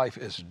rest of your life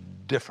is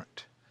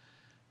different.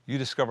 You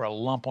discover a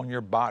lump on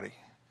your body,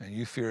 and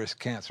you fear it's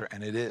cancer,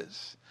 and it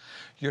is.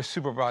 Your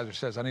supervisor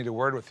says, I need a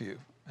word with you.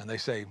 And they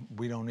say,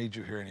 we don't need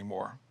you here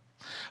anymore.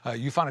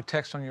 You find a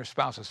text on your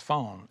spouse's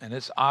phone, and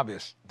it's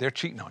obvious they're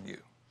cheating on you.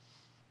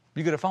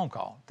 You get a phone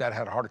call. Dad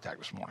had a heart attack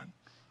this morning.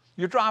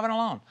 You're driving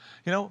along.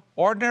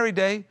 Ordinary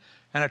day,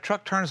 and a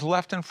truck turns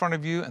left in front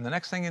of you, and the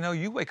next thing you know,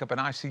 you wake up in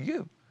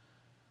ICU.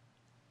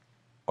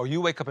 Or you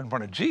wake up in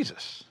front of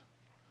Jesus.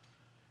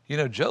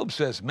 Job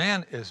says,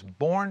 man is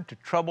born to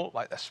trouble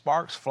like the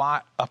sparks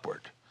fly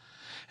upward.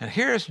 And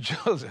here's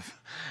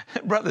Joseph,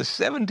 brother,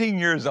 17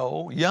 years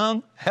old,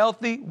 young,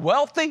 healthy,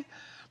 wealthy,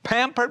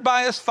 pampered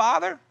by his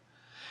father.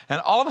 And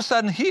all of a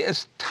sudden, he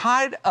is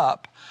tied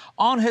up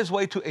on his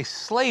way to a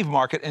slave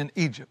market in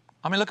Egypt.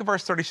 I mean, look at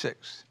verse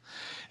 36.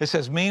 It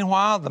says,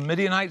 meanwhile, the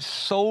Midianites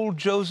sold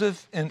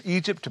Joseph in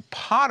Egypt to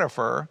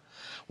Potiphar,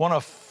 one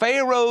of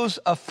Pharaoh's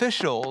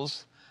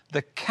officials,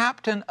 the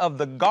captain of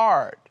the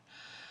guard.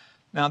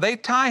 Now, they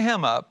tie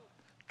him up,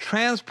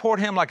 transport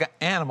him like an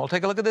animal.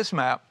 Take a look at this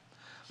map.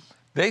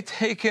 They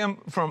take him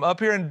from up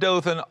here in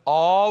Dothan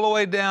all the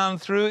way down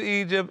through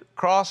Egypt,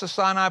 across the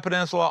Sinai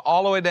Peninsula,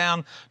 all the way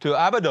down to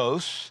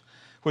Abydos,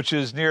 which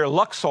is near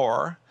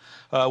Luxor,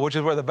 which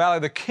is where the Valley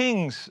of the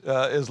Kings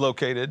is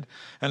located.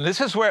 And this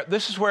is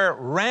where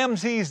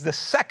Ramses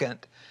II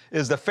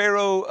is the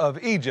Pharaoh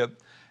of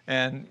Egypt,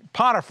 and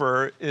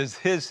Potiphar is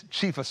his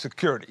chief of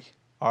security,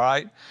 all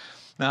right?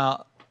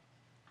 Now,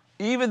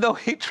 even though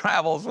he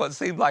travels what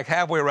seems like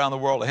halfway around the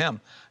world to him,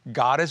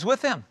 God is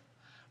with him.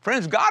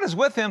 Friends, God is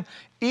with him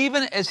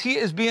even as he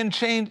is being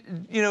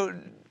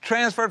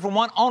transferred from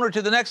one owner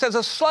to the next as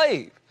a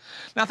slave.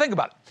 Now think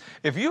about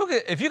it.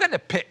 If you got to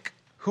pick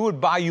who would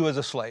buy you as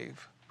a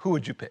slave, who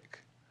would you pick?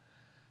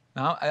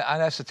 Now,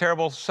 that's a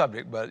terrible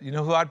subject, but you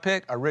know who I'd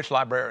pick? A rich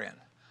librarian.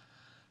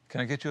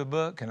 Can I get you a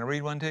book? Can I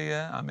read one to you?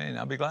 I mean,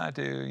 I'll be glad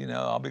to,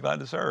 I'll be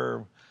glad to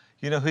serve.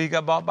 You know who he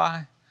got bought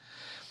by?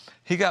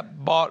 He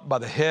got bought by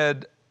the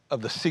head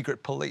of the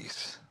secret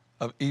police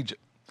of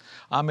Egypt.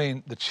 I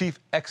mean, the chief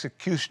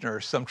executioner,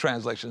 some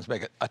translations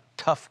make it, a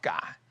tough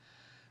guy.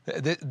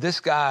 This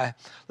guy,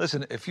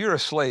 listen, if you're a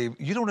slave,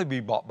 you don't want to be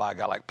bought by a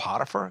guy like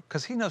Potiphar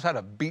because he knows how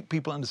to beat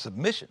people into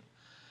submission.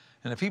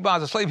 And if he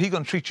buys a slave, he's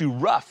going to treat you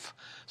rough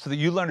so that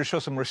you learn to show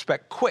some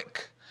respect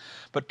quick.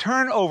 But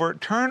turn over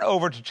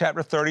to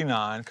chapter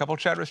 39, a couple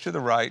chapters to the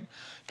right.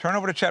 Turn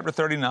over to chapter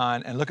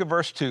 39 and look at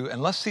verse 2,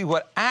 and let's see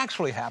what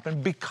actually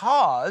happened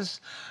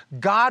because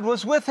God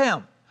was with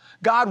him.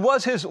 God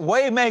was his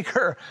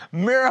waymaker,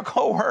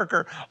 miracle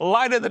worker,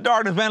 light in the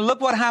darkness. Man, look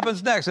what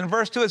happens next. In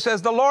verse 2, it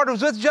says, the Lord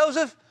was with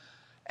Joseph,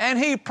 and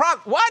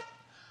what?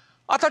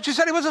 I thought you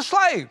said he was a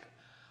slave.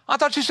 I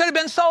thought you said he'd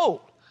been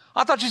sold.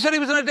 I thought you said he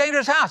was in a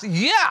dangerous house.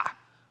 Yeah.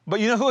 But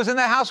you know who was in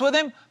that house with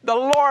him? The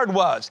Lord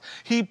was.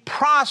 He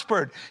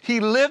prospered. He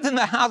lived in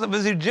the house of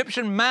his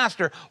Egyptian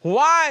master.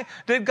 Why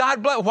did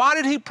God bless? Why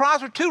did he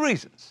prosper? 2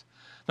 reasons.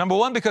 Number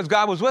 1, because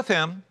God was with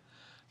him.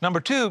 Number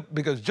 2,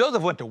 because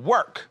Joseph went to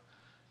work.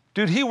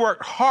 Dude, he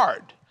worked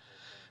hard.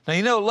 Now,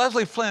 you know,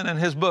 Leslie Flynn in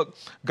his book,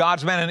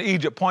 God's Man in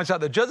Egypt, points out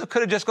that Joseph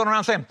could have just gone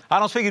around saying, I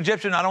don't speak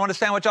Egyptian. I don't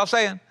understand what y'all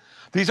saying.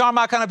 These aren't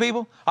my kind of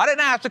people. I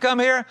didn't ask to come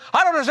here.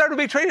 I don't deserve to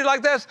be treated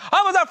like this.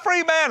 I was a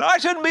free man. I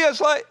shouldn't be a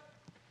slave.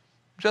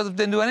 Joseph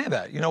didn't do any of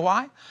that. You know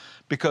why?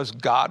 Because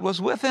God was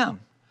with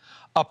him.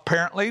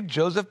 Apparently,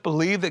 Joseph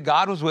believed that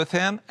God was with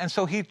him, and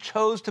so he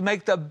chose to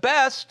make the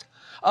best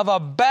of a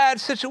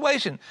bad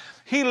situation.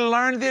 He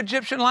learned the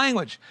Egyptian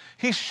language.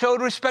 He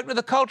showed respect to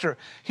the culture.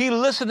 He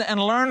listened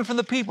and learned from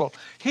the people.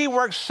 He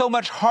worked so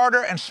much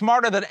harder and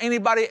smarter than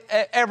anybody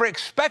ever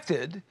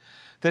expected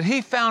that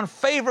he found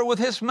favor with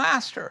his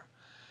master.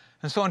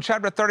 And so in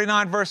chapter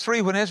 39, verse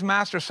 3, when his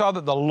master saw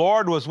that the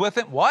Lord was with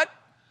him, what?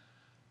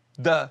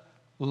 The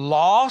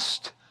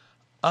lost,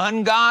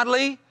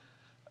 ungodly,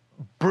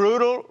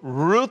 brutal,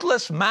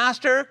 ruthless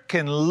master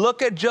can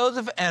look at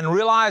Joseph and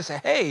realize,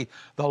 hey,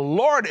 the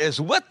Lord is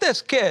with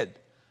this kid.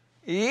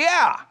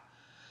 Yeah.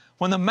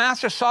 When the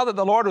master saw that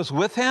the Lord was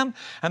with him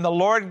and the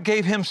Lord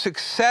gave him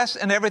success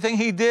in everything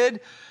he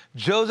did,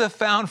 Joseph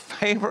found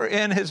favor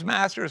in his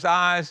master's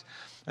eyes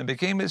and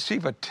became his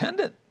chief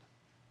attendant.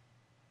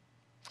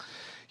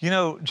 You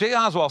know, J.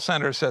 Oswald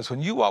Sanders says,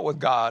 when you walk with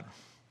God,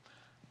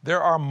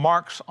 there are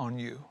marks on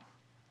you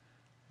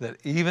that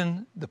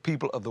even the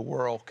people of the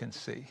world can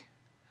see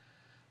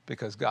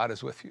because God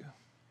is with you.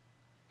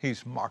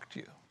 He's marked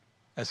you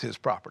as his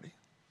property.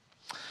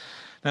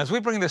 Now, as we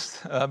bring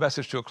this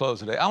message to a close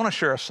today, I want to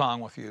share a song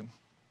with you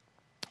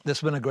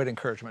that's been a great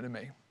encouragement to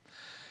me.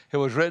 It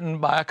was written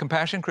by a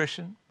compassionate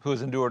Christian who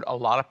has endured a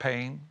lot of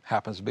pain,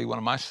 happens to be one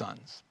of my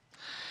sons.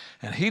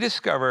 And he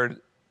discovered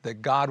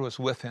that God was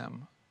with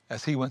him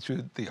as he went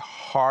through the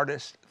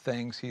hardest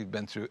things he'd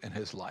been through in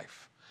his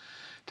life.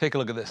 Take a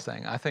look at this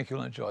thing. I think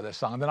you'll enjoy this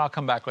song. And then I'll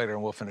come back later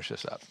and we'll finish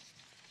this up.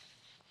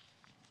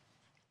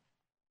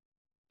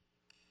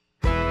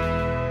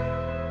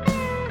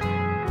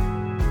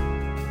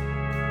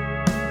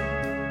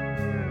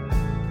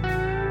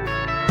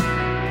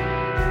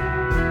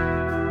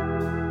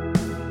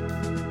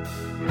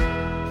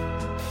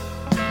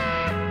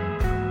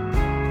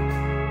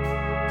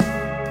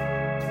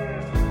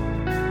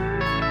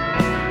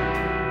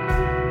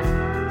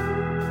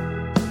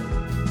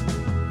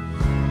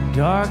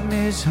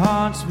 Darkness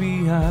haunts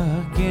me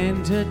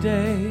again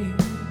today.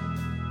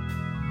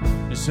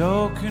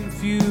 So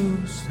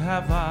confused,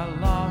 have I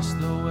lost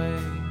the way?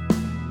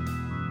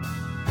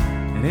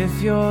 And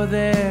if you're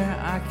there,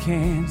 I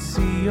can't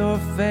see your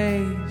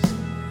face.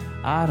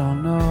 I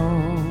don't know.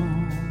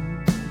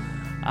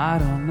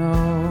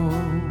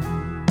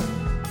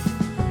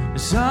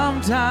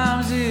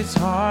 Sometimes it's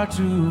hard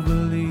to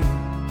believe.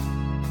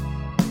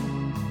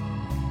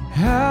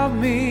 Help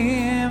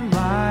me in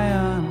my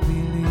unbelief.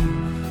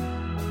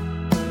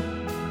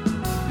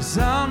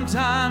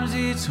 Sometimes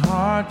it's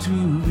hard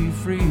to be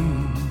free.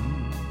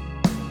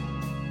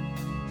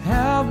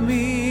 Help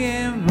me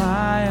in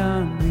my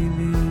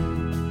unbelief.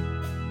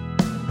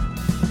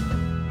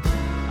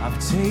 I've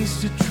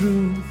tasted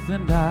truth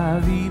and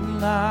I've eaten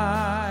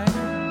lies,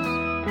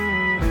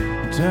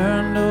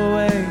 turned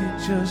away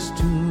just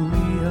to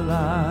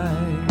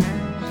realize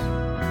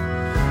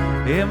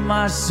in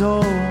my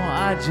soul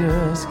I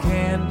just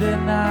can't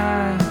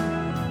deny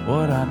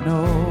what I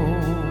know.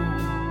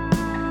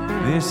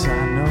 This I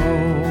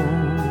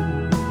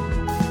know.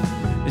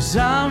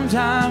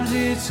 Sometimes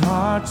it's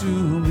hard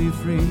to be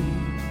free.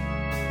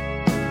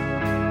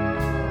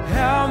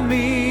 Help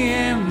me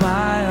in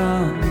my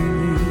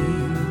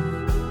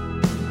unbelief.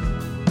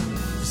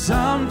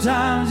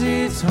 Sometimes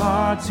it's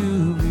hard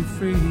to be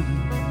free.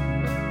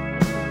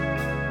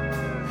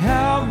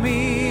 Help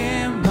me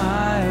in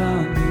my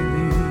unbelief.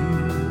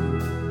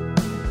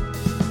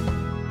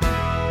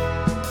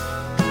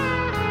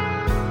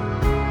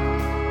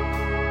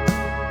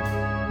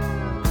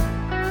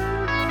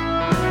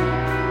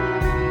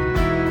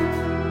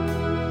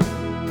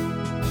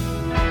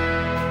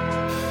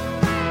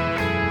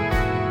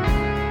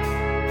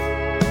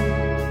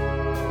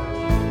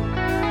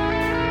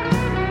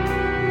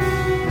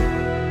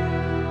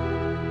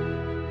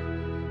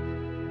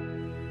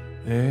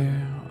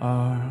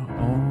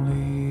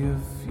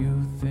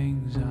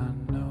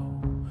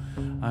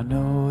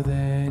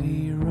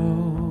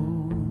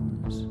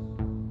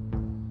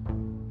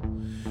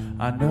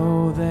 I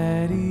know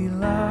that He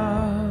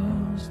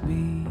loves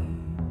me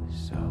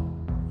so.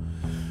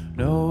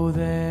 Know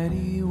that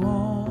He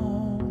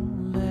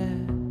won't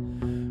let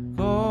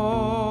go.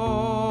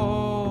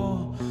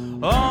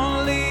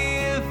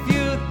 Only a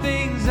few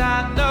things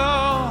I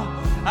know.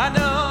 I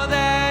know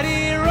that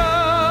He rules.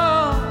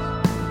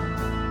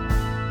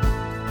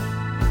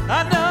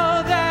 I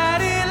know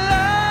that He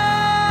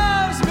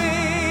loves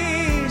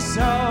me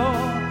so.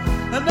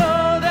 I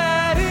know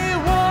that He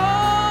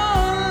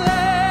won't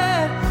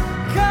let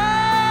go.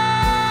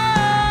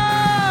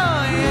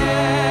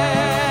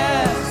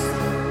 Yes,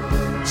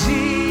 Jesus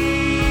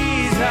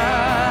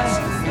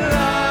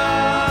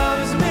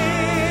loves me.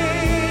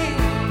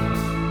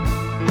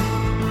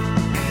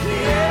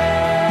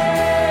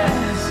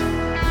 Yes,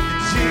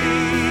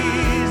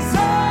 Jesus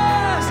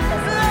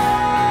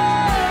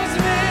loves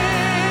me.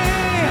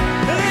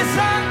 This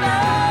I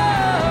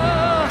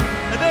know.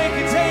 They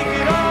can take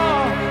it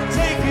all,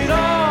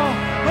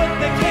 but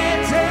they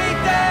can't take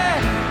that.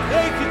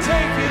 They can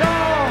take it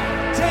all,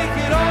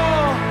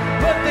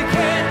 but they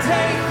can't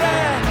take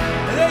that.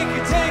 They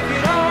can take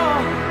it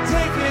all,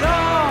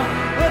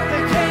 but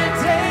they can't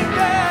take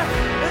that.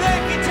 They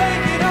can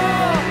take it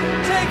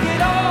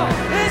all.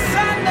 This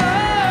I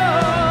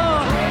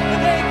know.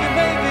 They can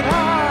make it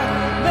hard,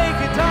 make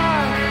it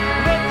dark,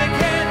 but they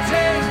can't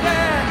take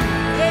that.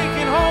 They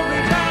can hold me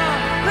down,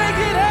 they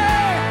can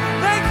hurt,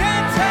 they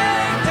can't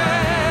take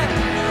that.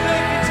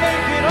 They can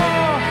take it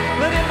all,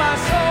 but in my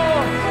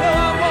soul, no,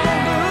 I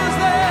won't lose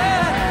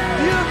that.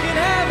 You can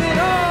have it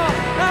all,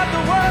 not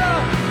the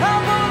world, I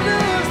won't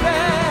lose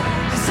that.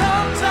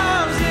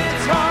 Sometimes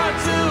it's hard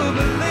to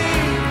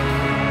believe.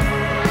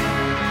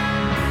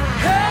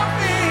 Help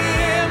me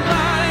in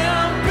my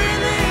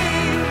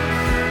unbelief.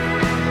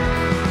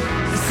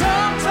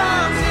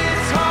 Sometimes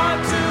it's hard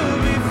to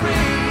be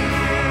free.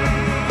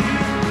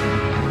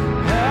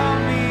 Help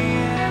me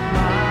in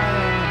my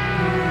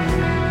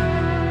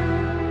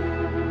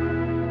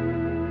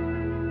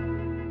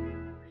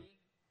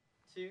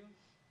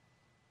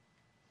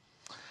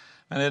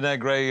And isn't that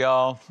great,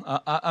 y'all?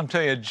 I'm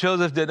telling you,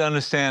 Joseph didn't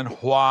understand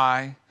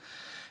why.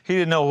 He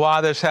didn't know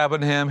why this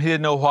happened to him. He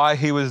didn't know why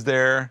he was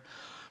there.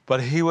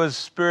 But he was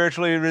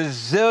spiritually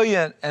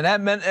resilient, and that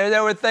meant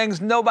there were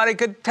things nobody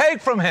could take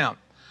from him.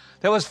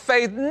 There was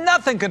faith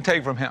nothing could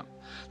take from him.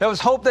 There was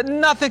hope that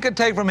nothing could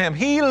take from him.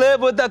 He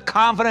lived with the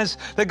confidence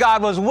that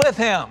God was with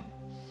him.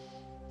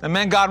 And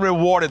man, God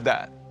rewarded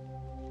that.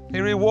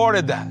 He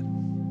rewarded that.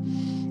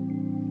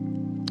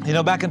 You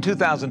know, back in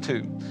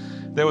 2002,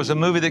 there was a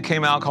movie that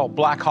came out called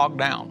Black Hawk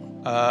Down.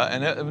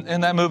 And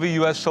in that movie,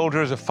 U.S.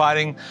 soldiers are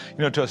fighting,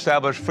 to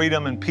establish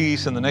freedom and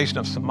peace in the nation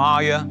of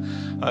Somalia.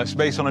 It's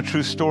based on a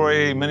true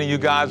story. Many of you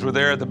guys were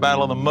there at the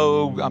Battle of the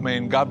Moog. I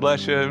mean, God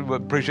bless you. We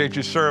appreciate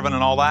you serving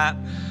and all that.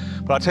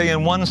 But I'll tell you,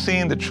 in one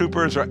scene, the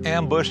troopers are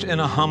ambushed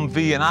in a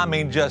Humvee, and I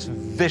mean just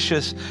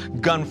vicious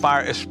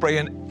gunfire is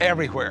spraying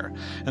everywhere.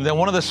 And then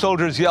one of the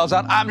soldiers yells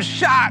out, "I'm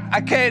shot, I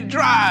can't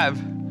drive."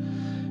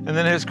 And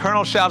then his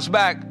colonel shouts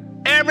back,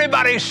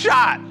 "Everybody's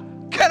shot,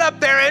 get up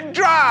there and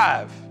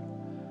drive."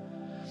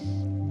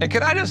 And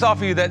can I just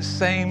offer you that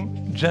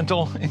same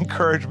gentle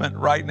encouragement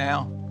right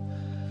now?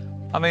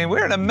 I mean,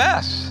 we're in a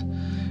mess.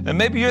 And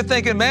maybe you're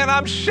thinking, man,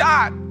 I'm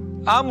shot,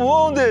 I'm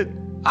wounded,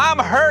 I'm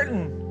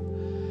hurting.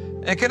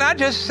 And can I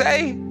just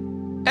say,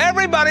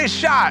 everybody's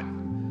shot.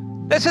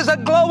 This is a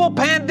global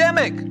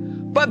pandemic,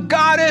 but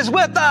God is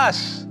with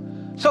us.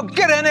 So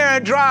get in there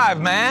and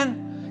drive,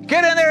 man.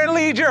 Get in there and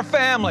lead your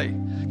family.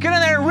 Get in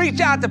there and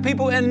reach out to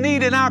people in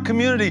need in our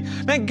community.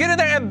 Man, get in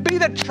there and be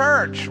the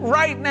church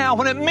right now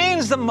when it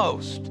means the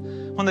most,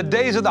 when the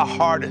days are the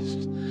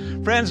hardest.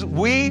 Friends,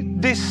 we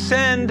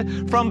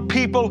descend from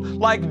people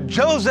like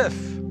Joseph,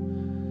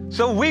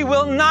 so we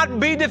will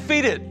not be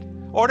defeated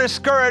or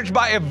discouraged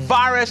by a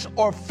virus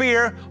or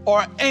fear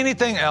or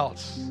anything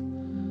else.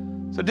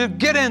 So dude,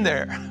 get in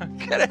there.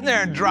 Get in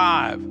there and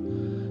drive.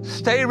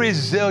 Stay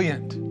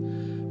resilient,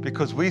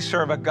 because we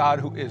serve a God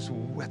who is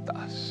with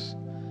us.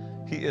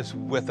 He is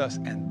with us,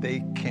 and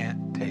they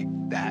can't take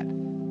that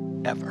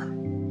ever.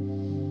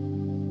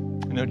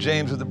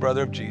 James is the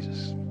brother of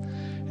Jesus.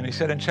 And he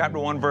said in chapter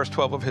 1, verse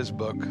 12 of his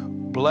book,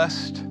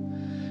 "Blessed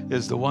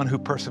is the one who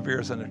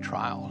perseveres in a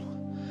trial,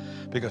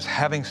 because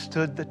having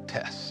stood the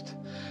test,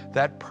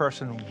 that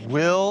person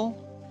will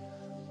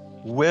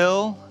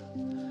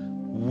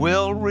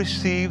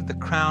receive the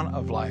crown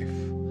of life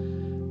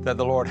that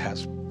the Lord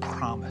has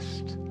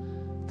promised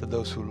to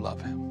those who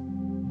love him,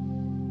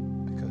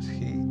 because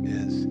he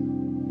is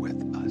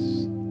with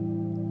us."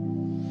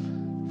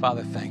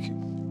 Father, thank you.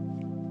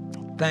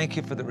 Thank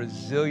you for the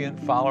resilient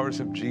followers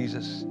of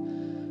Jesus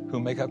who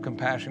make up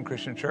Compassion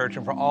Christian Church,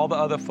 and for all the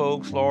other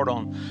folks, Lord,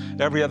 on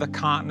every other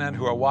continent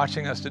who are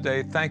watching us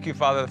today. Thank you,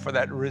 Father, for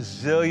that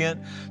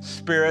resilient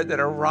spirit that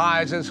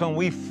arises when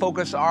we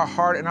focus our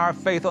heart and our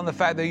faith on the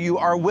fact that you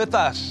are with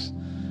us.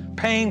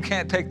 Pain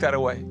can't take that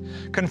away.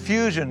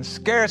 Confusion,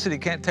 scarcity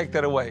can't take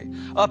that away.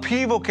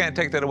 Upheaval can't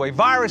take that away.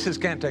 Viruses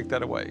can't take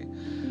that away.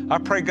 I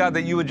pray, God,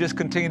 that you would just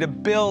continue to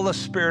build the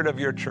spirit of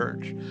your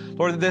church.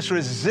 Lord, that this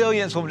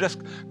resilience will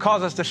just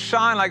cause us to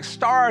shine like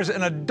stars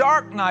in a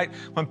dark night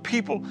when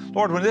people,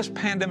 Lord, when this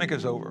pandemic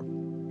is over.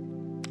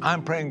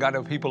 I'm praying, God,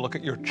 that people look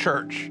at your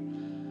church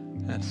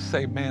and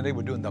say, man, they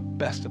were doing the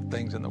best of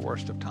things in the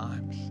worst of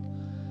times.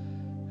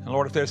 And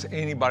Lord, if there's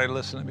anybody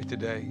listening to me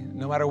today,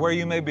 no matter where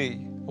you may be,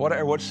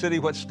 what city,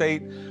 what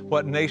state,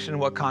 what nation,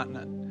 what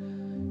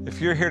continent,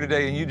 if you're here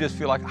today and you just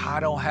feel like,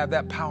 I don't have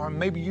that power,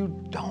 maybe you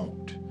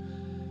don't.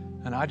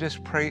 And I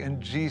just pray in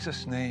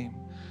Jesus' name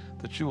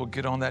that you will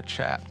get on that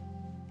chat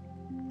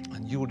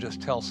and you will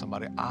just tell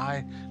somebody,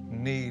 I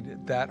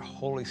need that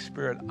Holy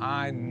Spirit.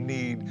 I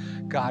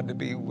need God to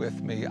be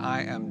with me.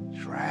 I am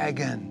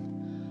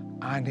dragging.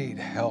 I need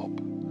help.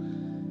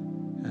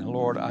 And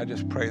Lord, I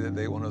just pray that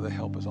they will know the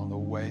help is on the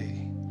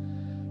way.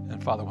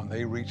 And Father, when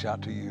they reach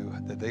out to you,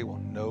 that they will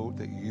know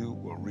that you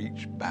will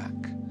reach back.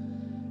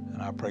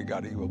 And I pray,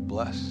 God, that you will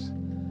bless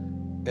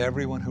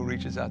everyone who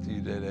reaches out to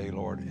you today,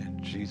 Lord,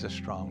 in Jesus'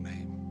 strong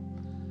name.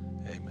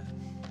 Amen.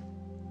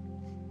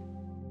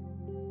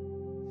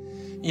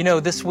 You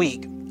know, this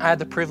week, I had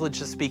the privilege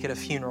to speak at a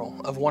funeral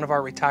of one of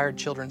our retired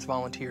children's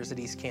volunteers at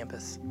East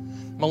Campus.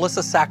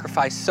 Melissa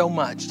sacrificed so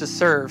much to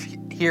serve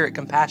here at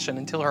Compassion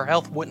until her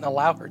health wouldn't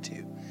allow her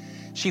to.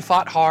 She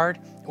fought hard,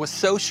 was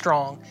so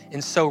strong,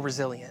 and so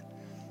resilient.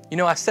 You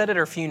know, I said at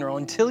her funeral,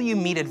 until you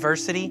meet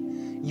adversity,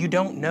 you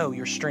don't know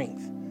your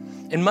strength.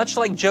 And much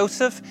like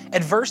Joseph,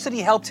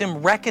 adversity helped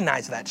him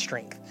recognize that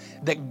strength,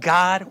 that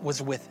God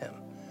was with him.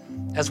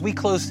 As we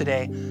close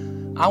today,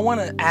 I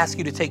want to ask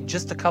you to take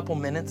just a couple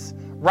minutes,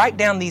 write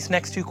down these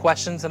next 2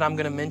 questions that I'm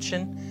going to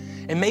mention,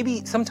 and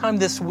maybe sometime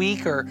this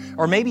week or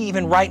maybe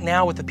even right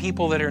now with the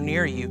people that are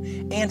near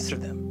you, answer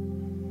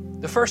them.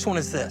 The first one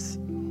is this: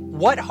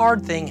 what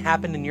hard thing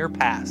happened in your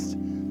past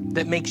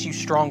that makes you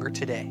stronger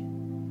today?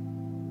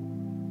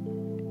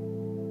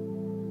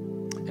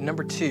 And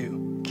number 2,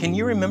 can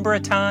you remember a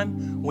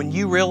time when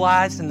you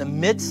realized in the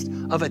midst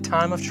of a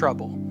time of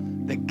trouble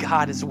that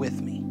God is with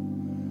me?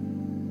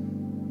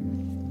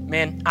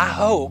 Man, I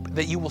hope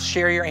that you will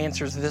share your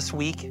answers this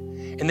week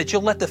and that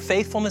you'll let the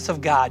faithfulness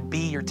of God be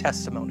your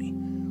testimony.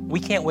 We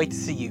can't wait to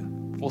see you.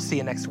 We'll see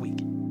you next week.